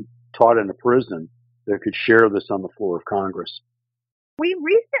actually taught in a prison that could share this on the floor of Congress. We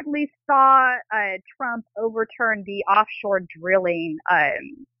recently saw Trump overturn the offshore drilling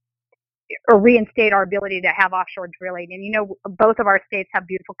or reinstate our ability to have offshore drilling. And, you know, both of our states have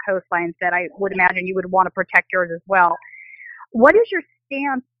beautiful coastlines that I would imagine you would want to protect yours as well. What is your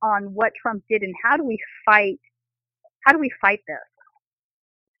stance on what Trump did, and how do we fight this?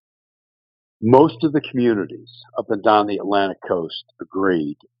 Most of the communities up and down the Atlantic coast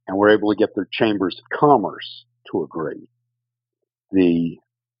agreed, and were able to get their chambers of commerce to agree. The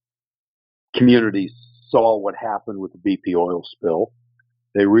communities saw what happened with the BP oil spill.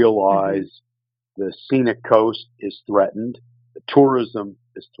 They realized the scenic coast is threatened, the tourism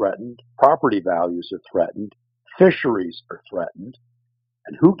is threatened, property values are threatened, fisheries are threatened,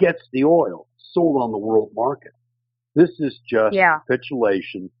 and who gets the oil? Sold on the world market. This is just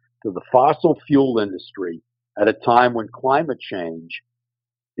capitulation to the fossil fuel industry at a time when climate change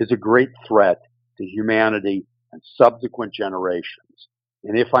is a great threat to humanity and subsequent generations.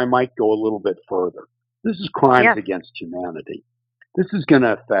 And if I might go a little bit further, this is crimes against humanity. This is going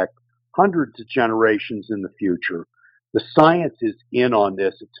to affect hundreds of generations in the future. The science is in on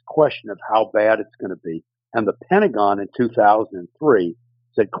this. It's a question of how bad it's going to be. And the Pentagon in 2003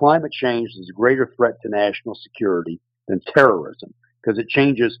 said climate change is a greater threat to national security than terrorism because it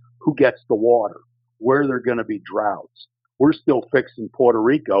changes who gets the water, where there are going to be droughts. We're still fixing Puerto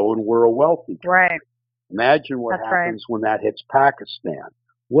Rico, and we're a wealthy country. Right. Imagine what happens when that hits Pakistan.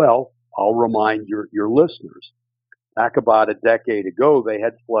 Well, I'll remind your listeners. Back about a decade ago, they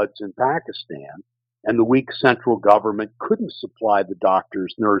had floods in Pakistan, and the weak central government couldn't supply the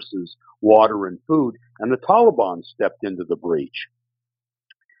doctors, nurses, water, and food, and the Taliban stepped into the breach.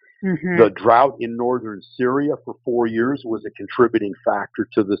 The drought in northern Syria for 4 years was a contributing factor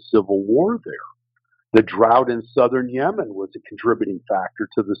to the civil war there. The drought in southern Yemen was a contributing factor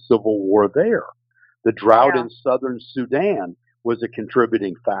to the civil war there. The drought in southern Sudan was a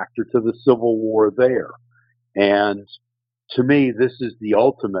contributing factor to the civil war there. And to me, this is the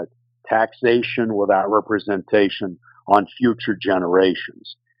ultimate taxation without representation on future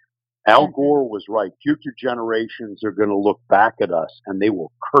generations. Al Gore was right. Future generations are going to look back at us and they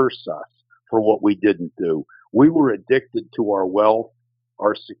will curse us for what we didn't do. We were addicted to our wealth,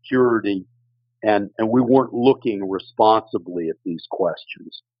 our security, and we weren't looking responsibly at these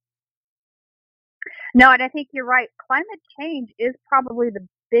questions. No, and I think you're right. Climate change is probably the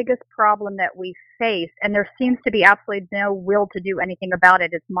biggest problem that we face, and there seems to be absolutely no will to do anything about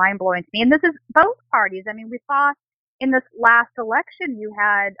it. It's mind-blowing to me. And this is both parties. I mean, we saw in this last election, you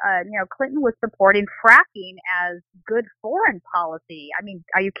had, Clinton was supporting fracking as good foreign policy. I mean,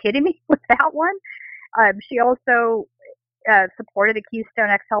 are you kidding me with that one? She also supported the Keystone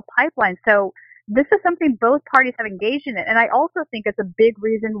XL pipeline. So this is something both parties have engaged in it. And I also think it's a big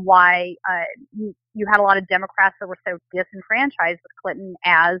reason why you had a lot of Democrats that were so disenfranchised with Clinton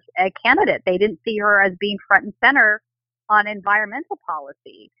as a candidate. They didn't see her as being front and center on environmental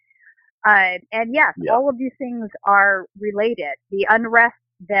policy. And yes, all of these things are related. The unrest,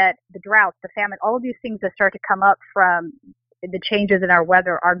 the droughts, the famine, all of these things that start to come up from the changes in our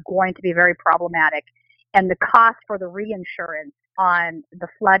weather are going to be very problematic. And the cost for the reinsurance on the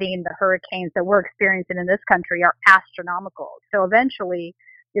flooding, the hurricanes that we're experiencing in this country are astronomical. So eventually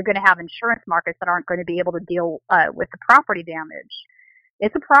you're going to have insurance markets that aren't going to be able to deal with the property damage.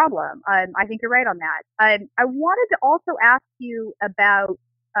 It's a problem. I think you're right on that. I wanted to also ask you about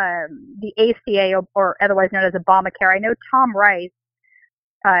the ACA, or otherwise known as Obamacare. I know Tom Rice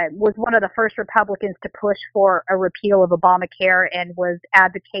was one of the first Republicans to push for a repeal of Obamacare and was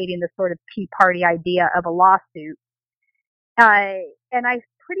advocating the sort of Tea Party idea of a lawsuit. And I'm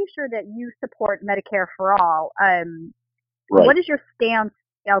pretty sure that you support Medicare for all. Right. What is your stance?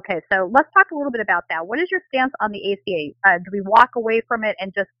 Okay, so let's talk a little bit about that. What is your stance on the ACA? Do we walk away from it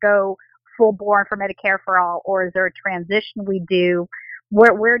and just go full bore for Medicare for all, or is there a transition we do?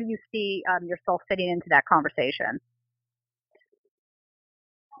 Where do you see yourself fitting into that conversation?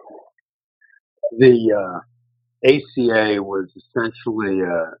 The ACA was essentially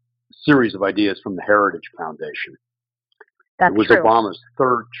a series of ideas from the Heritage Foundation. That's it was true. Obama's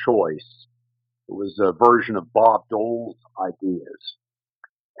third choice. It was a version of Bob Dole's ideas,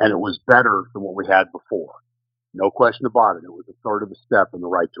 and it was better than what we had before. No question about it. It was a third of a step in the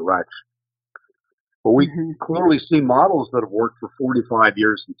right direction. But we clearly see models that have worked for 45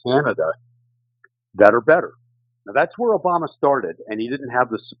 years in Canada that are better. Now, that's where Obama started, and he didn't have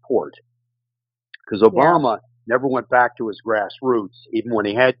the support. Because Obama never went back to his grassroots, even when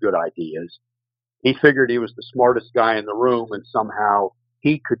he had good ideas. He figured he was the smartest guy in the room, and somehow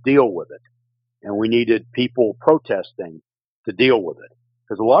he could deal with it. And we needed people protesting to deal with it.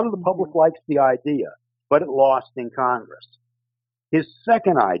 Because a lot of the public likes the idea, but it lost in Congress. His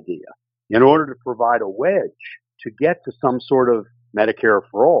second idea, in order to provide a wedge to get to some sort of Medicare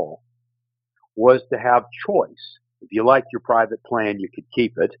for all, was to have choice. If you liked your private plan, you could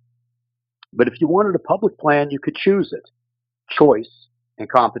keep it. But if you wanted a public plan, you could choose it. Choice and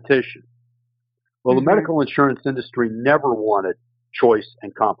competition. Well, the medical insurance industry never wanted choice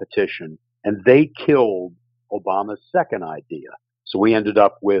and competition, and they killed Obama's second idea. So we ended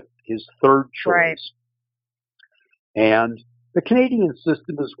up with his third choice. Right. And the Canadian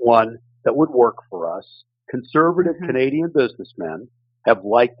system is one that would work for us. Conservative Canadian businessmen have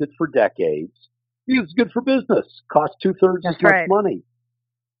liked it for decades. It's good for business. Costs 2/3 as much money.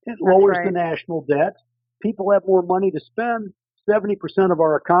 It lowers the national debt. People have more money to spend. 70% of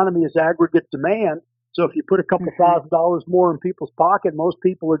our economy is aggregate demand. So if you put a couple $1,000s more in people's pocket, most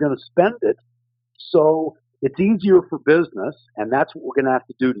people are going to spend it. So it's easier for business, and that's what we're going to have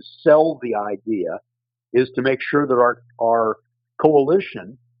to do to sell the idea, is to make sure that our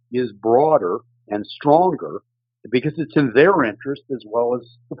coalition is broader and stronger, because it's in their interest as well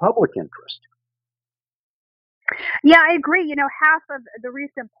as the public interest. Yeah, I agree. You know, half of the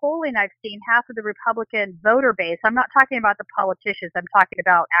recent polling I've seen, half of the Republican voter base, I'm not talking about the politicians, I'm talking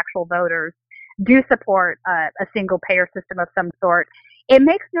about actual voters, do support a single payer system of some sort. It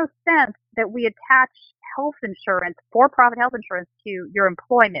makes no sense that we attach health insurance, for-profit health insurance, to your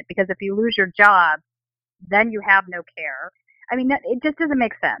employment, because if you lose your job, then you have no care. I mean, it just doesn't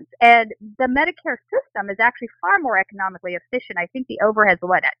make sense. And the Medicare system is actually far more economically efficient. I think the overhead's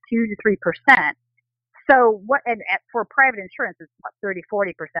at 2 to 3%. So for private insurance, it's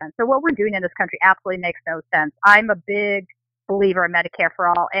 30-40%. So what we're doing in this country absolutely makes no sense. I'm a big believer in Medicare for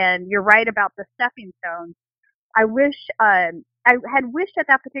all, and you're right about the stepping stones. I had wished at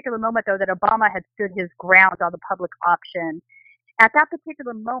that particular moment, though, that Obama had stood his ground on the public option. At that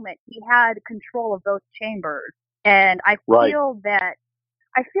particular moment, he had control of both chambers, and I feel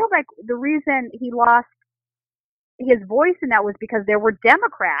like the reason he lost his voice in that was because there were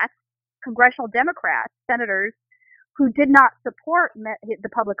Democrats, congressional Democrats, senators, who did not support the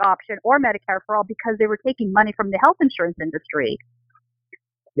public option or Medicare for all because they were taking money from the health insurance industry.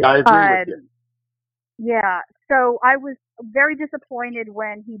 Yeah, I agree with you. Yeah, so I was very disappointed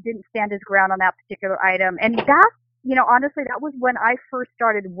when he didn't stand his ground on that particular item. And that, honestly, that was when I first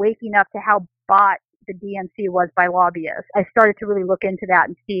started waking up to how bought the DNC was by lobbyists. I started to really look into that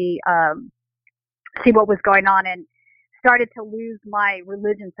and see what was going on, and started to lose my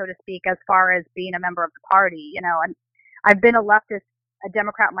religion, so to speak, as far as being a member of the party, and I've been a leftist, a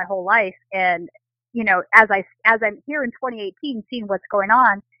Democrat my whole life. And, as I'm here in 2018, seeing what's going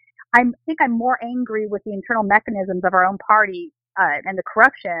on, I think I'm more angry with the internal mechanisms of our own party, and the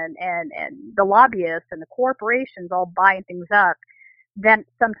corruption and the lobbyists and the corporations all buying things up than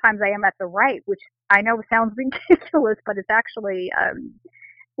sometimes I am at the right, which I know sounds ridiculous, but it's actually,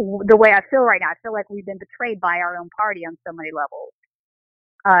 the way I feel right now. I feel like we've been betrayed by our own party on so many levels.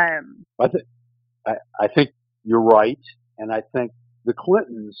 I think you're right, and I think the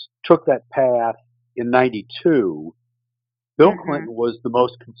Clintons took that path in '92. Bill Clinton was the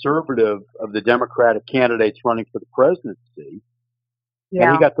most conservative of the Democratic candidates running for the presidency,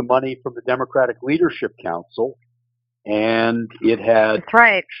 and he got the money from the Democratic Leadership Council, and it had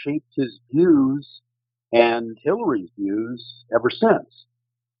shaped his views and Hillary's views ever since.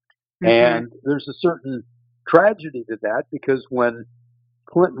 And there's a certain tragedy to that, because when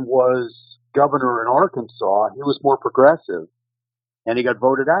Clinton was governor in Arkansas, he was more progressive, and he got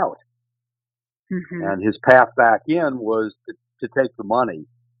voted out. And his path back in was to take the money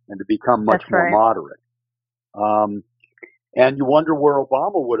and to become much more moderate. And you wonder where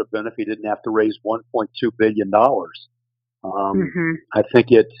Obama would have been if he didn't have to raise $1.2 billion. I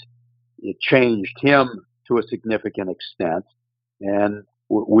think it changed him to a significant extent, and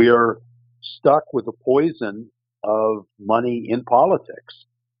we are stuck with the poison of money in politics.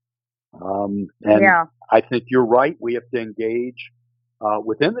 I think you're right. We have to engage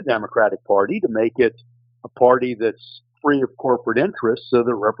within the Democratic Party to make it a party that's free of corporate interests, so that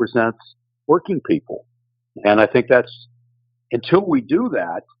it represents working people. And I think that's, until we do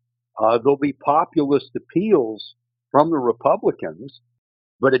that, there'll be populist appeals from the Republicans,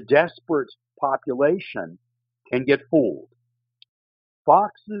 but a desperate population can get fooled.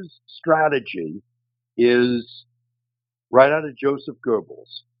 Fox's strategy is right out of Joseph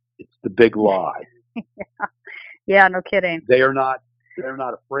Goebbels. It's the big lie. Yeah, no kidding. They're not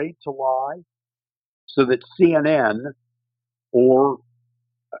afraid to lie, so that CNN or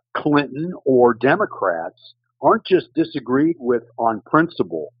Clinton or Democrats aren't just disagreed with on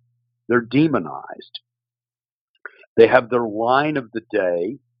principle, they're demonized. They have their line of the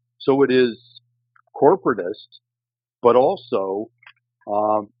day, so it is corporatist, but also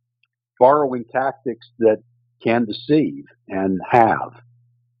borrowing tactics that can deceive and have.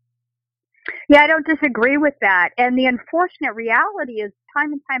 Yeah, I don't disagree with that. And the unfortunate reality is,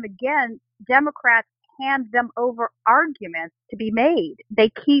 time and time again, Democrats hand them over arguments to be made. They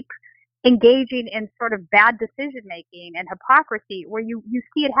keep engaging in sort of bad decision making and hypocrisy, where you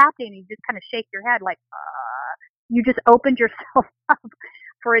see it happening and you just kind of shake your head like, you just opened yourself up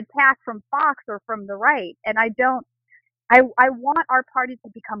for attack from Fox or from the right. And I want our party to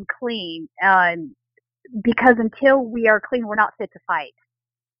become clean, because until we are clean, we're not fit to fight,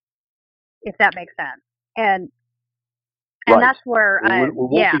 if that makes sense. And that's where, we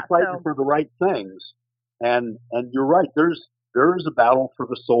won't be fighting for the right things. And you're right. There is a battle for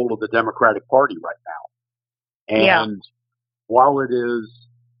the soul of the Democratic Party right now. And while it is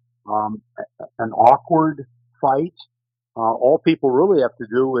an awkward fight, all people really have to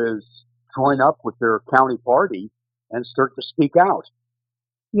do is join up with their county party and start to speak out.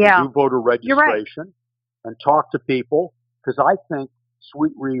 Do voter registration and talk to people, because I think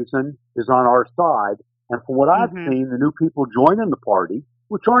sweet reason is on our side. And from what I've seen, the new people joining the party,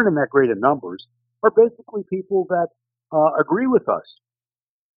 which aren't in that great of numbers, are basically people that agree with us.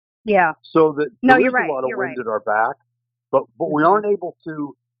 Yeah. So that you're a right. lot of wind at our back, but we aren't able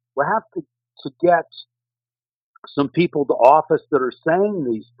to. We have to get some people to office that are saying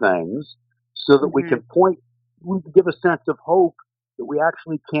these things, so that we can give a sense of hope that we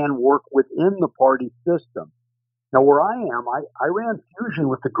actually can work within the party system. Now, where I am, I ran fusion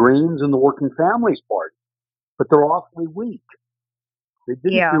with the Greens and the Working Families Party, but they're awfully weak. They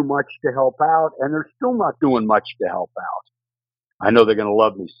didn't do much to help out, and they're still not doing much to help out. I know they're going to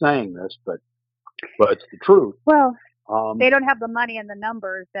love me saying this, but it's the truth. Well, they don't have the money and the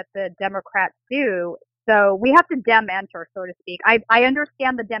numbers that the Democrats do, so we have to Dem enter, so to speak. I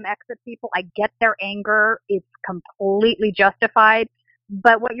understand the Dem exit people. I get their anger. It's completely justified.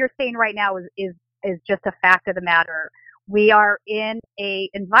 But what you're saying right now is just a fact of the matter. We are in a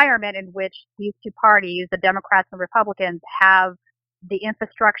environment in which these two parties, the Democrats and Republicans, have the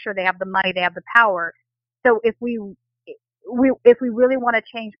infrastructure, they have the money, they have the power. So if we really want to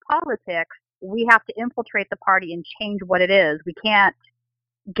change politics, we have to infiltrate the party and change what it is. We can't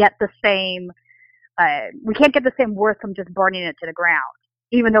get the same worth from just burning it to the ground,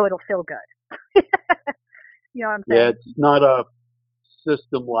 even though it'll feel good. You know what I'm saying? Yeah, it's not a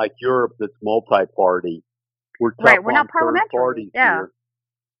system like Europe that's multi-party. We're tough Right, we're not on third parliamentary. parties Yeah, here.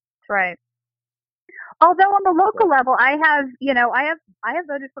 that's right. Although on the local level, I have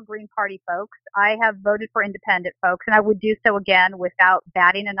voted for Green Party folks. I have voted for independent folks, and I would do so again without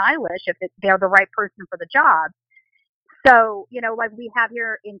batting an eyelash if they're the right person for the job. So, like we have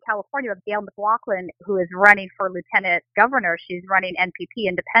here in California, Gail McLaughlin, who is running for lieutenant governor. She's running NPP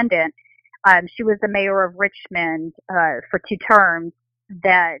independent. She was the mayor of Richmond for 2 terms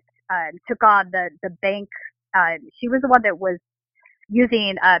that took on the bank. She was the one that was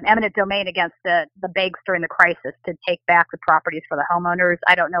using eminent domain against the banks during the crisis to take back the properties for the homeowners.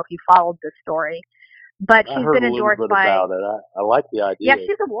 I don't know if you followed this story, but she's been endorsed by. About it. I like the idea. Yeah,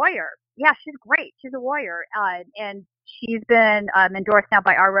 she's a warrior. Yeah, she's great. She's a warrior, and she's been endorsed now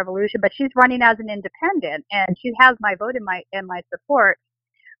by Our Revolution. But she's running as an independent, and she has my vote in my support.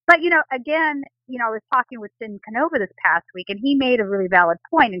 But again, I was talking with Sin Canova this past week, and he made a really valid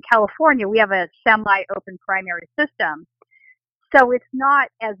point. In California, we have a semi-open primary system. So it's not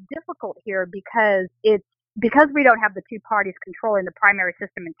as difficult here because we don't have the 2 parties controlling the primary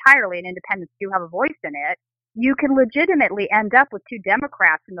system entirely, and independents do have a voice in it. You can legitimately end up with 2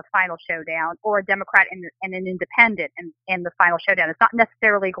 Democrats in the final showdown, or a Democrat and an independent in the final showdown. It's not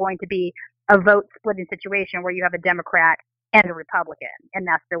necessarily going to be a vote splitting situation where you have a Democrat and a Republican, and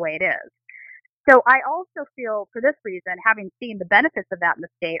that's the way it is. So I also feel, for this reason, having seen the benefits of that in the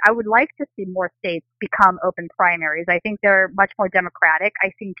state, I would like to see more states become open primaries. I think they're much more democratic.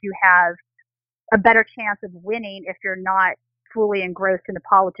 I think you have a better chance of winning if you're not fully engrossed in the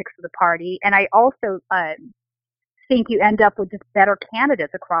politics of the party. And I also think you end up with just better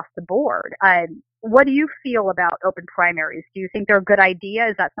candidates across the board. What do you feel about open primaries? Do you think they're a good idea?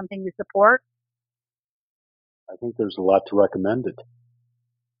 Is that something you support? I think there's a lot to recommend it.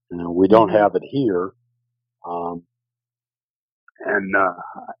 We don't have it here, and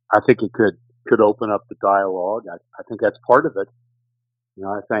I think it could open up the dialogue. I think that's part of it.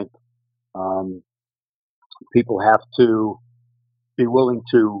 I think people have to be willing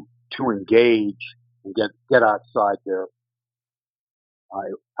to engage and get outside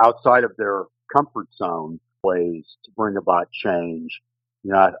of their comfort zone ways to bring about change.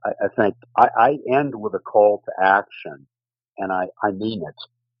 I think I end with a call to action, and I mean it.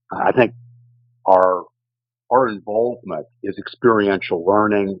 I think our involvement is experiential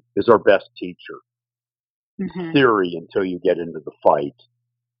learning, is our best teacher. Mm-hmm. Theory until you get into the fight.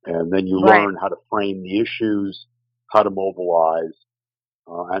 And then you learn how to frame the issues, how to mobilize,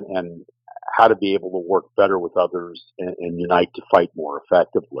 and how to be able to work better with others and unite to fight more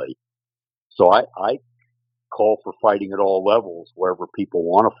effectively. So I call for fighting at all levels, wherever people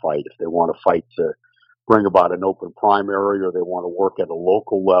want to fight. If they want to fight to bring about an open primary, or they want to work at a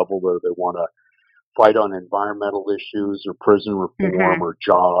local level, or they want to fight on environmental issues or prison reform or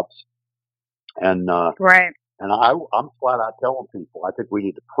jobs. And I'm flat out telling people, I think we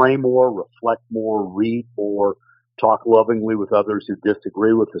need to pray more, reflect more, read more, talk lovingly with others who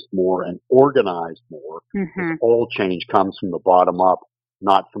disagree with us more, and organize more. All change comes from the bottom up,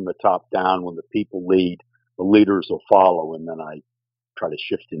 not from the top down. When the people lead, the leaders will follow, and then I try to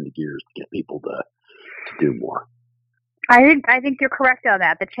shift into gears to get people to do more. I think you're correct on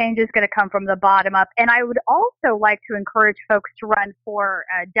that. The change is going to come from the bottom up. And I would also like to encourage folks to run for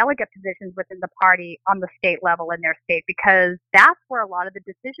delegate positions within the party on the state level in their state, because that's where a lot of the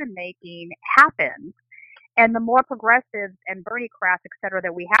decision making happens. And the more progressives and Bernie crafts, et cetera,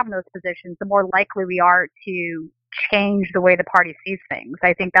 that we have in those positions, the more likely we are to change the way the party sees things.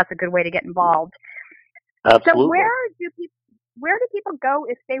 I think that's a good way to get involved. Absolutely. So where do people go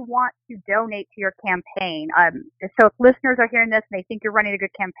if they want to donate to your campaign? So if listeners are hearing this and they think you're running a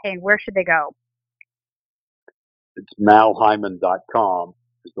good campaign, where should they go? It's malhyman.com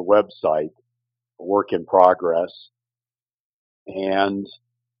is the website, a work in progress. And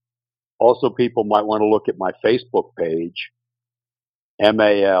also people might want to look at my Facebook page,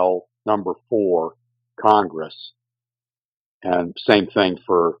 MAL4 Congress. And same thing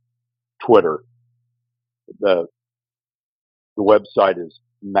for Twitter. The website is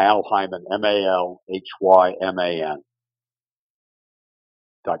Malhyman,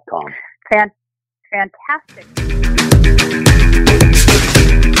 MALHYMAN.com. Fantastic.